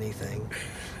know anything,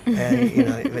 and you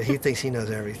know, but he thinks he knows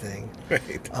everything.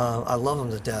 Right. I love him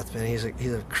to death, man. He's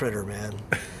a critter, man.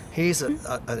 He's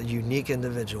a unique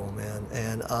individual, man,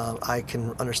 and I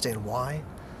can understand why.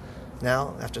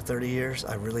 Now, after 30 years,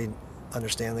 I really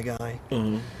understand the guy,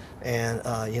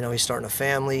 and you know, he's starting a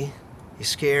family. He's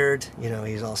scared, you know,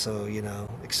 he's also, you know,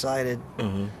 excited,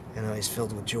 you know, he's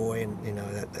filled with joy and, you know,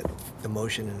 that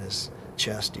emotion in his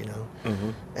chest, you know,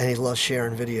 and he loves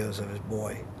sharing videos of his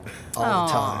boy all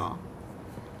the time,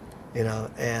 you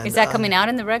know, and... Is that coming out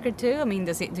in the record too? I mean,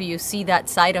 do you see that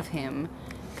side of him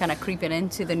kind of creeping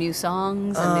into the new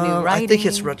songs and the new writing? I think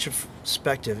it's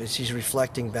retrospective. He's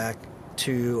reflecting back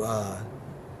to...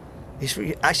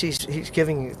 He's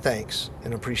giving thanks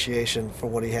and appreciation for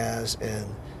what he has,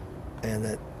 and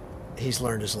that he's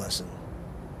learned his lesson.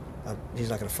 He's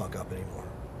not going to fuck up anymore.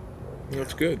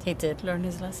 That's good. He did learn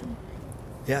his lesson.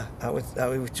 Yeah, I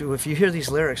would too. If you hear these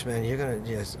lyrics, man, you're going to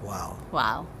just, wow.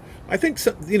 Wow. I think,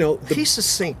 you know... He's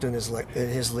succinct in his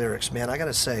lyrics, man. I got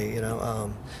to say, you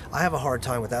know, I have a hard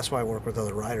time with, that's why I work with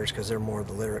other writers, because they're more of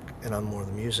the lyric and I'm more of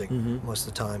the music most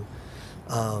of the time.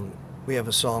 We have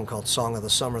a song called Song of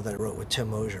the Summer that I wrote with Tim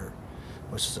Mosier,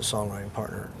 which is a songwriting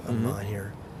partner of mine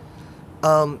here.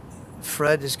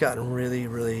 Fred has gotten really,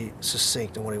 really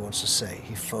succinct in what he wants to say.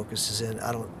 He focuses in.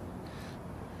 I don't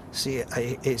see.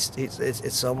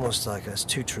 It's almost like it's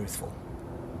too truthful.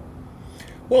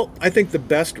 Well, I think the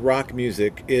best rock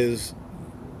music is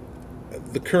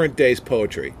the current day's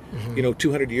poetry. You know,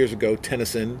 200 years ago,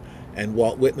 Tennyson and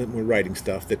Walt Whitman were writing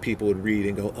stuff that people would read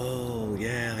and go, "Oh,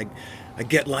 yeah, I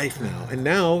get life now." And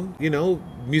now, you know,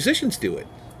 musicians do it.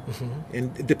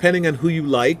 And depending on who you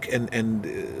like and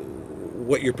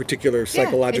what your particular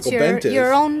psychological bent is.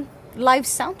 Your own life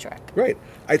soundtrack. Right.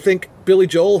 I think Billy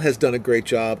Joel has done a great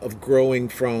job of growing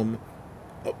from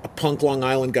a punk Long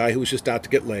Island guy who was just out to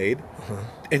get laid.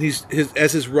 And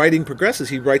as his writing progresses,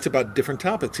 he writes about different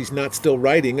topics. He's not still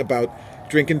writing about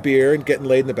drinking beer and getting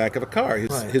laid in the back of a car.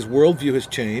 His worldview has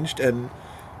changed, and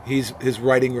his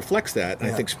writing reflects that. And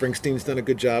I think Springsteen's done a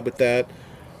good job with that.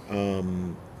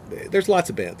 There's lots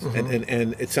of bands,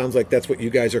 and it sounds like that's what you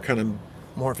guys are kind of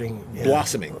morphing,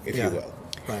 blossoming, if you will.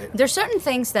 Right. There's certain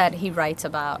things that he writes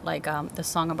about, like the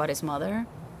song about his mother.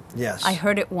 Yes. I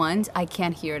heard it once. I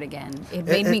can't hear it again. It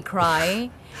made me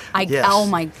cry. Yes. Oh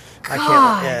my God. I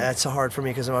can't. Yeah, it's hard for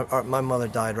me because my mother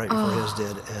died right before his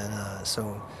did, and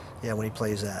so yeah, when he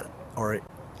plays that, or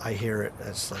I hear it.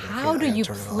 It's like, How okay, do I gotta you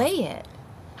turn it off. play it?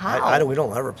 How? We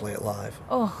don't ever play it live.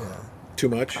 Oh, Yeah. Too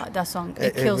much? that song,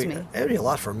 it kills me. It'd be a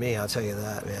lot for me, I'll tell you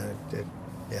that, man.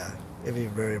 It'd be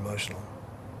very emotional.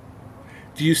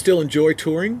 Do you still enjoy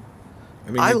touring?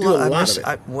 I mean, you do a lot of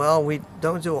it. Well, we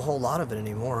don't do a whole lot of it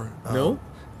anymore. No?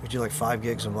 We do like 5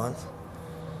 gigs a month,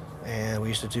 and we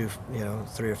used to do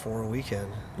 3 or 4 a weekend.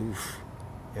 Oof.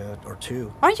 Or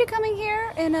 2. Aren't you coming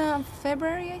here in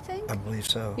February, I think? I believe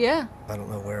so. Yeah. I don't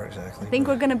know where exactly. I think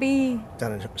we're going to be...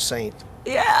 down in Saint.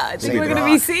 Yeah, I think Saint we're going to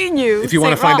Rock. be seeing you. If you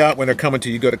want to Saint find Rock. out when they're coming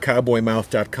to you, go to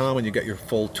cowboymouth.com and you get your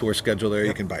full tour schedule there.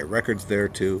 You can buy records there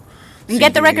too. And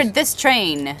get the CDs. record, This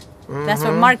Train. That's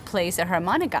where Mark plays a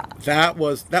harmonica. That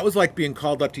was like being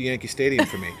called up to Yankee Stadium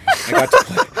for me.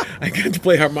 I got to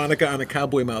play harmonica on a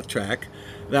Cowboy Mouth track.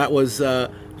 That was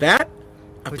that.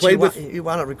 I But played with. You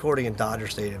wound up recording in Dodger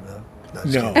Stadium, though.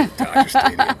 No, Dodger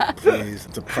Stadium, please.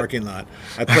 It's a parking lot.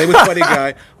 I play with Buddy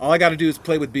Guy. All I got to do is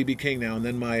play with B.B. King now, and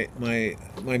then my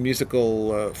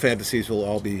musical fantasies will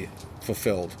all be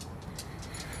fulfilled.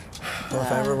 Well,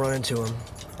 if I ever run into him,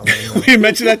 I'll let him know. You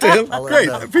mentioned that to him? I'll let Great,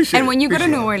 him I know. appreciate it. And when you go to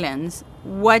Appreciate New it. Orleans,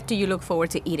 what do you look forward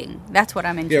to eating? That's what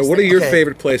I'm interested Yeah, what are your Okay.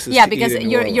 favorite places Yeah, to because eat in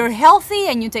New you're Orleans? healthy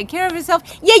and you take care of yourself.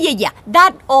 Yeah.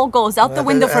 That all goes out the Well,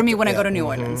 window for after- me when I yeah, go to New mhm.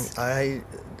 Orleans. I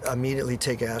immediately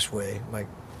take Ashway, my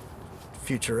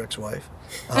future ex-wife,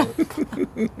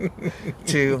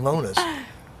 to Mona's.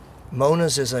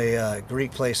 Mona's is a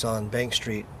Greek place on Bank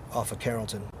Street off of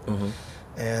Carrollton,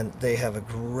 and they have a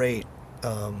great,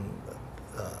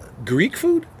 Greek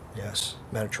food? yes,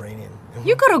 Mediterranean.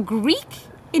 You go to Greek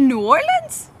in New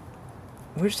Orleans?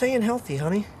 We're staying healthy,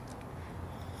 honey.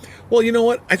 Well, you know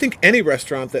what? I think any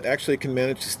restaurant that actually can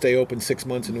manage to stay open 6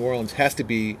 months in New Orleans has to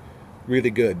be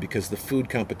really good because the food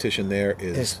competition there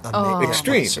is It's amazing.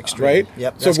 extreme, It's extreme. right?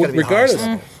 Yep. So that's gotta be the regardless, highest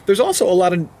level. there's also a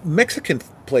lot of Mexican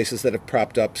places that have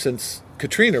propped up since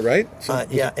Katrina, right? So,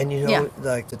 Yeah, and Yeah.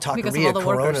 like the Because of all taqueria the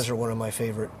Coronas workers. are one of my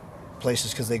favorite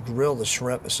places because they grill the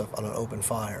shrimp and stuff on an open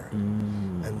fire,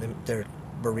 and their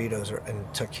burritos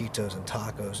and taquitos and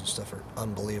tacos and stuff are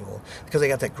unbelievable because they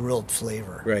got that grilled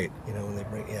flavor. Right. When they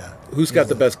bring Who's got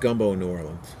the best gumbo in New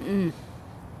Orleans?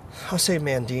 I'll say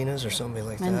Mandinas or somebody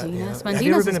like that. Mandinas. Have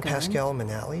you ever Mandinas been is to good. Pascal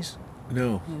Manali's?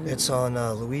 No. It's on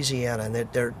Louisiana, and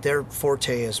their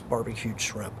forte is barbecued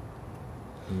shrimp.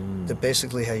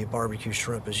 Basically, how you barbecue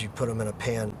shrimp is you put them in a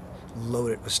pan,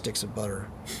 load it with sticks of butter,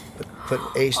 put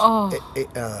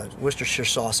Worcestershire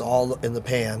sauce all in the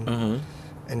pan,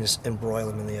 and just broil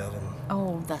them in the oven.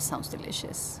 Oh, that sounds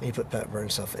delicious. And you put pepper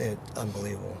and stuff in it.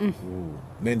 Unbelievable. Ooh.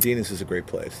 Mandina's is a great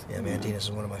place. Yeah, Mandina's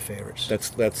is one of my favorites. That's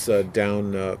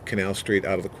down Canal Street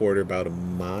out of the quarter about a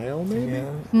mile, maybe?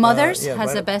 yeah. Mother's yeah, has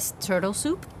right the up- best turtle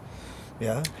soup.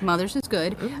 Yeah. Mother's is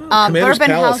good. Commander's Bourbon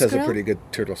Palace House has Grill. a pretty good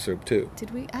turtle soup, too. Did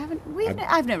we?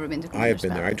 I've never been to. I have Commander's been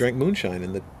there. I Palace. drank moonshine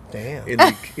in the Damn.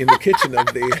 in the kitchen of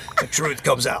the. The truth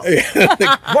comes out. I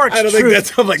don't think truth. that's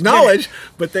public knowledge,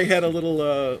 but they had a little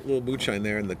moonshine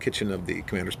there in the kitchen of the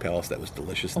Commander's Palace that was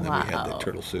delicious, and then we had the Wow.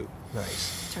 turtle soup.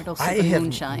 Nice. Turtle soup I and have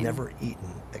moonshine. never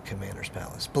eaten at Commander's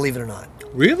Palace. Believe it or not.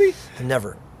 Really?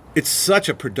 Never. It's such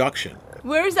a production.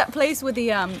 Where is that place with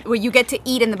the where you get to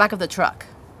eat in the back of the truck?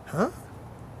 Huh?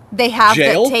 They have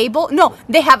Jail? the table. No,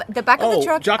 they have the back of Oh, the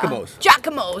truck. Giacomo's.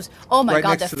 Giacomo's. Oh my Right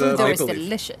God, next the to the food there is Maple Leaf.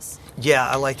 delicious. Yeah,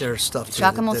 I like their stuff too.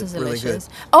 Giacomo's They're is really delicious.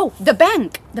 good. Oh, the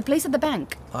bank. The place at the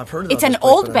bank. I've heard of It's this an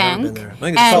place, old but I've never bank. been there. I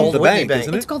think it's called and the Whitney bank, Bank.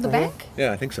 isn't it? It's called the bank.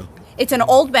 Yeah, I think so. It's an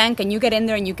old bank, and you get in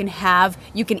there and you can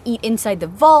eat inside the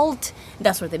vault.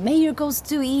 That's where the mayor goes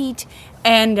to eat,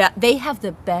 and they have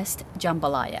the best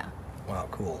jambalaya. Wow,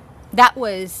 cool. That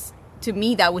was, to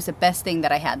me, that was the best thing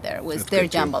that I had there was That's their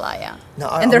good, too. jambalaya. Now,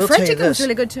 And their I will fried tell you chicken was this.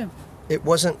 really good too. It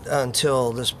wasn't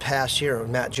until this past year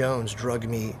Matt Jones drugged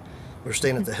me. We were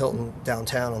staying at the Hilton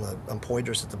downtown on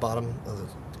Poydras at the bottom of the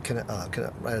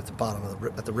right at the bottom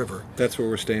of at the river. That's where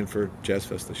we're staying for Jazz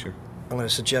Fest this year. I'm going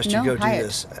to suggest No, you go do Hyatt.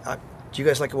 this. Do you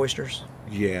guys like oysters?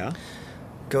 Yeah.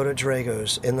 Go to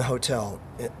Drago's in the hotel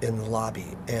in the lobby,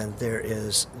 and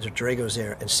there's Drago's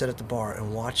there, and sit at the bar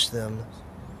and watch them,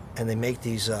 and they make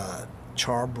these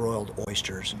charbroiled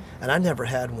oysters. And I never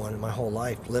had one in my whole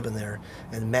life living there.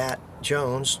 And Matt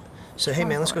Jones said, "Hey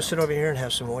man, let's go sit over here and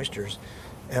have some oysters."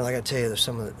 And like I tell you, they're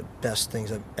some of the best things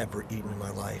I've ever eaten in my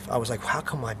life. I was like, how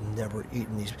come I've never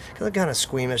eaten these? Because I'm kind of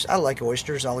squeamish. I like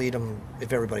oysters. I'll eat them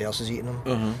if everybody else is eating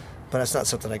them. But that's not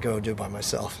something I go do by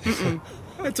myself.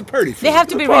 It's a party food. They have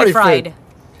to be Party refried. food.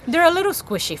 They're a little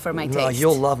squishy for my taste. No,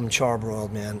 you'll love them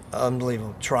charbroiled, man.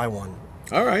 Unbelievable. Try one.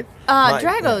 All right.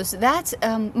 Drago's, that's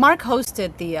Mark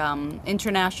hosted the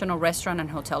International Restaurant and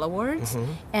Hotel Awards,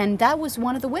 and that was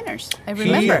one of the winners. I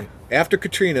remember. After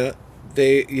Katrina,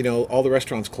 they, all the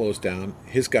restaurants closed down.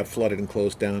 His got flooded and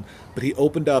closed down. But he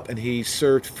opened up and he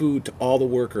served food to all the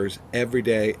workers every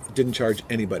day. Didn't charge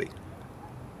anybody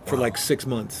for like 6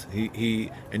 months.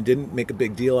 He didn't make a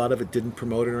big deal out of it. Didn't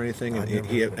promote it or anything. And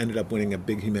he ended up winning a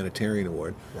big humanitarian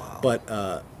award. Wow. But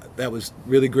that was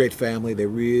really great family. They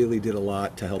really did a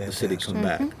lot to help the city come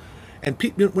back. And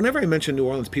whenever I mention New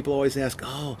Orleans, people always ask,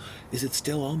 "Oh, is it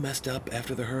still all messed up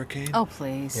after the hurricane?" Oh,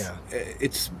 please. Yeah.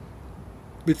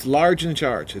 It's large in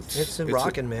charge. It's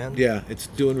rocking, man. Yeah, it's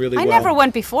doing really well. I never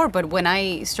went before, but when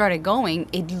I started going,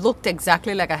 it looked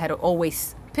exactly like I had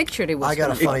always pictured it was. I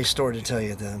got a funny story to tell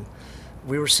you then.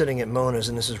 We were sitting at Mona's,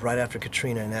 and this is right after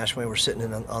Katrina and Ashway were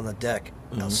sitting on the deck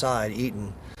outside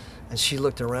eating. And she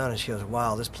looked around and she goes,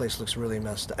 "Wow, this place looks really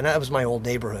messed up." And that was my old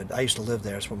neighborhood. I used to live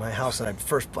there. It's where my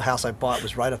first house I bought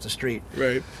was right up the street.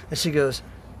 Right. And she goes,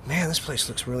 "Man, this place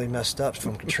looks really messed up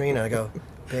from Katrina." I go,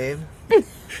 "Babe, this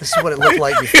is what it looked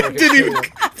like before Katrina."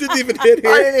 Didn't even hit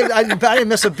here. I didn't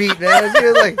miss a beat, man. It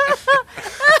was like,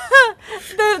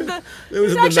 it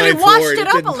was in the actually ninth washed ward. it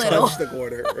up a didn't little. touch the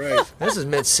water. Right. this is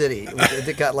mid-city.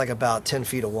 It got like about 10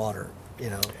 feet of water,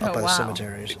 up by the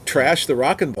cemeteries. Trash the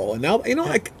Rock and Bowl. And now,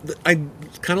 I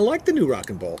kind of like the new Rock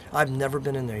and Bowl. I've never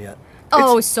been in there yet.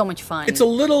 Oh, it's so much fun.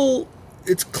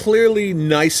 It's clearly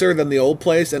nicer than the old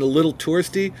place and a little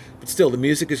touristy, but still the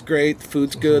music is great, the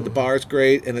food's good, the bar's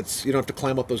great, and you don't have to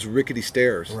climb up those rickety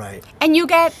stairs. Right. And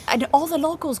all the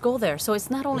locals go there, so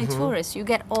it's not only tourists. You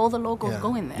get all the locals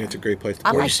going there. It's a great place to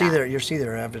I go. like You see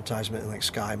their advertisement in like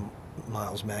Sky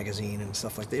Miles magazine and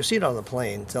stuff like that. You see it on the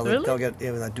plane. Really? They'll get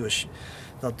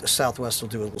Southwest will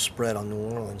do a little spread on New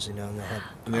Orleans, and they'll have.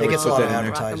 And they They would get a put lot that of in there.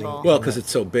 advertising. Well, because it's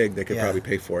so big, they could Yeah. probably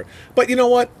pay for it. But you know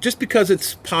what? Just because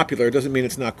it's popular doesn't mean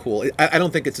it's not cool. I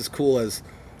don't think it's as cool as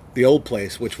the old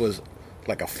place, which was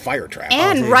like a fire trap.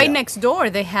 And next door,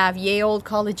 they have Ye Old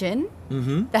College Inn.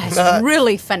 That has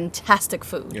really fantastic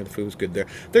food. Yeah, the food's good there.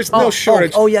 There's no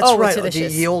shortage. Oh, yeah, that's Oh, it's right.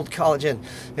 delicious. The old College Inn.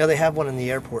 Yeah, they have one in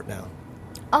the airport now.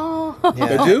 Oh. Yeah,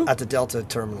 They do? At the Delta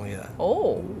terminal, yeah.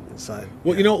 Oh. Inside.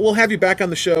 Well, we'll have you back on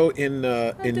the show in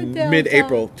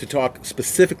mid-April to talk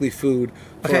specifically food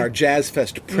for Okay. our Jazz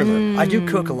Fest primer. I do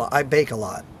cook a lot. I bake a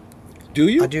lot. Do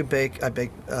you? I do bake. I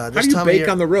bake. How do you bake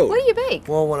on the road? What do you bake?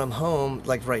 Well, when I'm home,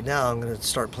 like right now, I'm going to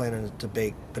start planning to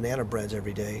bake banana breads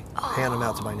every day, hand them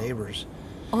out to my neighbors.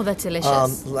 Oh, that's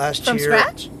delicious. Last From year,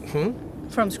 scratch?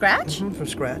 From scratch? from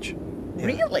scratch. Yeah,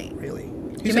 Really? Really.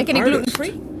 Do you make any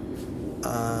gluten-free?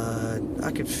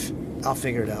 I'll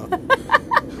figure it out.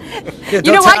 You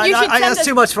know what? You should send that's us-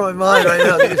 too much from my mind right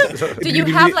now. Do you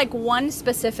have like one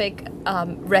specific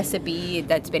recipe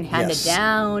that's been handed Yes.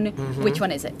 down? Which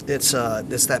one is it? It's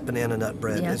that banana nut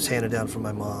bread. Yeah. It's handed down from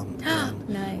my mom. And,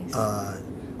 Nice.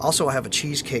 also, I have a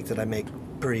cheesecake that I make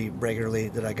pretty regularly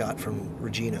that I got from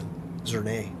Regina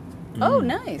Zernay. Oh,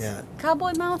 nice. Yeah.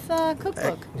 Cowboy Mouth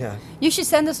cookbook. Yeah. You should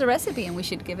send us a recipe and we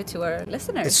should give it to our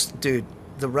listeners. Dude,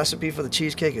 the recipe for the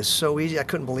cheesecake is so easy. I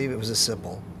couldn't believe it was this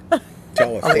simple.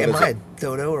 Tell us. I mean, What am is I a it?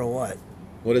 dodo or what?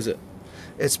 What is it?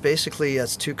 It's basically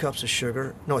 2 cups of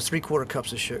sugar. No, it's 3/4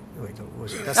 cups of sugar. Wait, what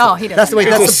was it? That's Oh, he doesn't That's the way.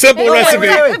 know. That's It's a simple wait, recipe.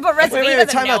 Simple recipe, Wait, he wait,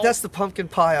 doesn't time out. know. That's the pumpkin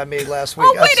pie I made last week.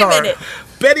 Oh, I'm wait a sorry. minute.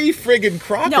 Betty friggin'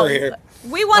 Crocker No, here.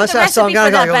 we want the That's how recipe I'm for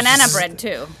gonna that go. banana bread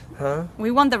too. Huh? We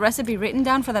want the recipe written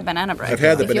down for the banana bread. I've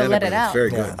had the if you'll banana let bread. it It's out.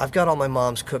 very Yeah, good. I've got all my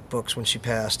mom's cookbooks when she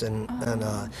passed, and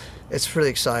it's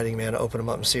really exciting, man, to open them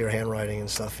up and see her handwriting and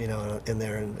stuff, in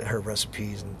there, and her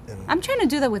recipes. And I'm trying to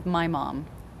do that with my mom.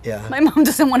 yeah. My mom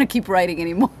doesn't want to keep writing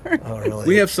anymore. Oh, really?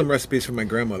 We have some recipes from my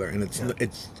grandmother, and it's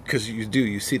because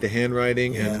you see the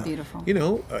handwriting, Yeah. and Beautiful.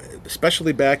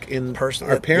 especially back in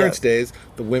our parents' days,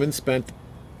 the women spent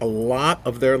a lot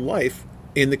of their life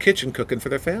in the kitchen cooking for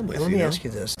their families. And let me ask you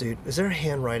this, dude: is their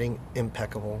handwriting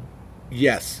impeccable?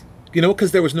 Yes,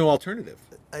 because there was no alternative.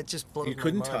 It just blows You my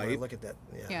couldn't mind when I type. look at that.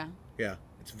 Yeah. Yeah. Yeah,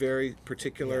 it's very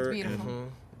particular It's beautiful.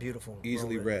 and Beautiful.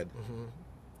 easily Well read.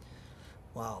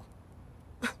 Wow.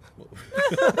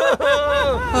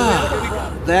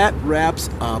 That wraps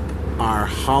up our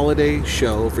holiday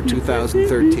show for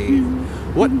 2013.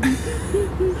 What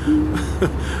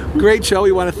great show.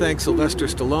 We want to thank Sylvester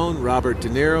Stallone, Robert De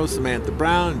Niro, Samantha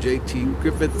Brown, J.T.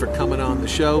 Griffith for coming on the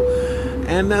show.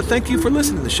 And thank you for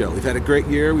listening to the show. We've had a great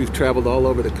year. We've traveled all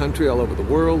over the country, all over the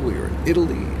world. We were in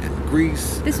Italy and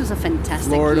Greece. This was a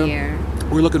fantastic Florida. year.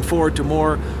 We're looking forward to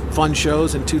more fun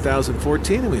shows in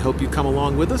 2014, and we hope you come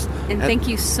along with us. And thank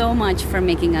you so much for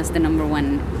making us the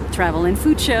 #1 travel and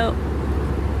food show.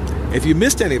 If you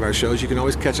missed any of our shows, you can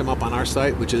always catch them up on our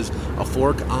site, which is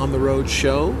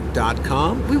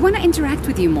aforkontheroadshow.com. We want to interact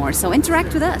with you more, so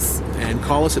interact with us. And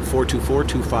call us at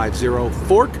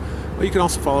 424-250-FORK. Well, you can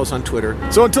also follow us on Twitter.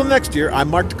 So until next year, I'm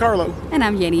Mark DiCarlo. And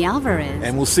I'm Yeni Alvarez.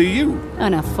 And we'll see you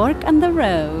on A Fork on the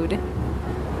Road.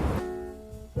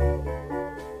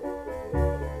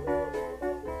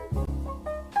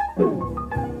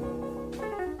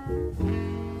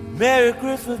 Merry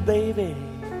Christmas, baby.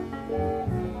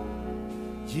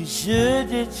 You sure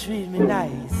did treat me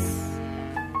nice.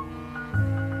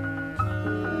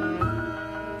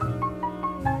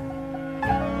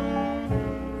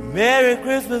 Merry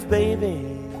Christmas,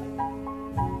 baby.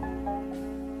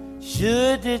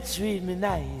 Sure did treat me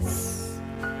nice.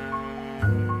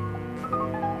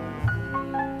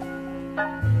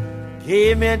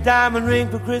 Gave me a diamond ring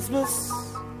for Christmas.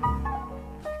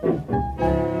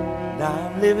 Now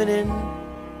I'm living in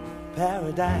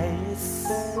paradise.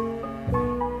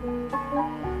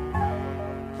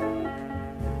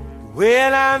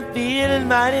 Well, I'm feeling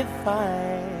mighty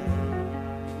fine.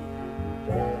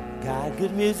 Got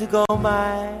good music on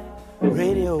my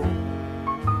radio.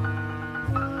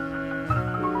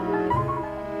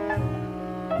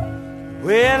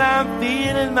 Well, I'm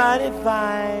feeling mighty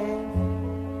fine.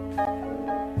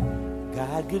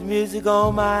 Got good music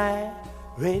on my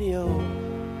radio.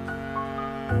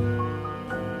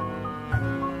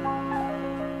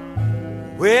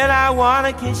 Well, I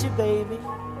wanna kiss you, baby,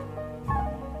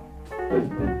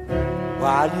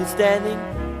 while you're standing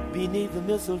beneath the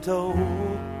mistletoe.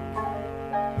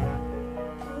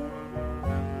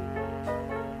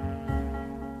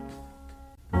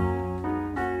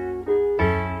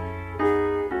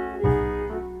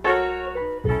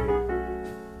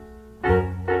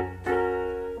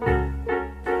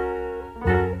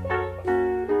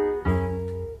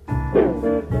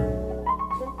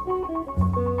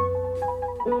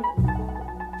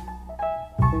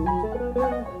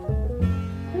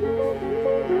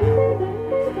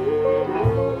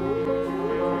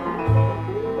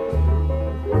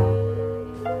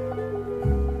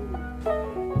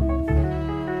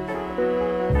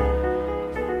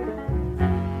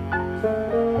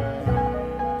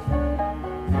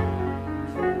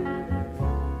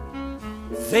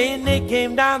 Saint Nick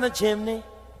came down the chimney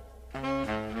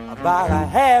about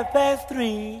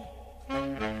 3:30.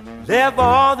 Left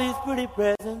all these pretty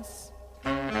presents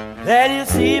that you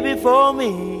see before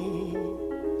me.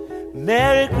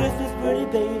 Merry Christmas, pretty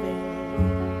baby.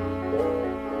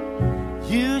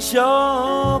 You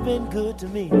sure been good to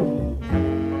me.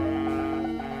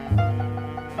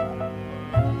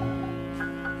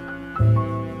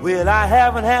 Well, I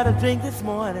haven't had a drink this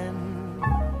morning,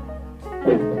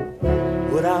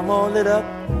 but I'm all lit up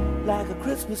like a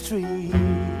Christmas tree.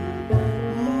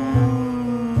 Ooh.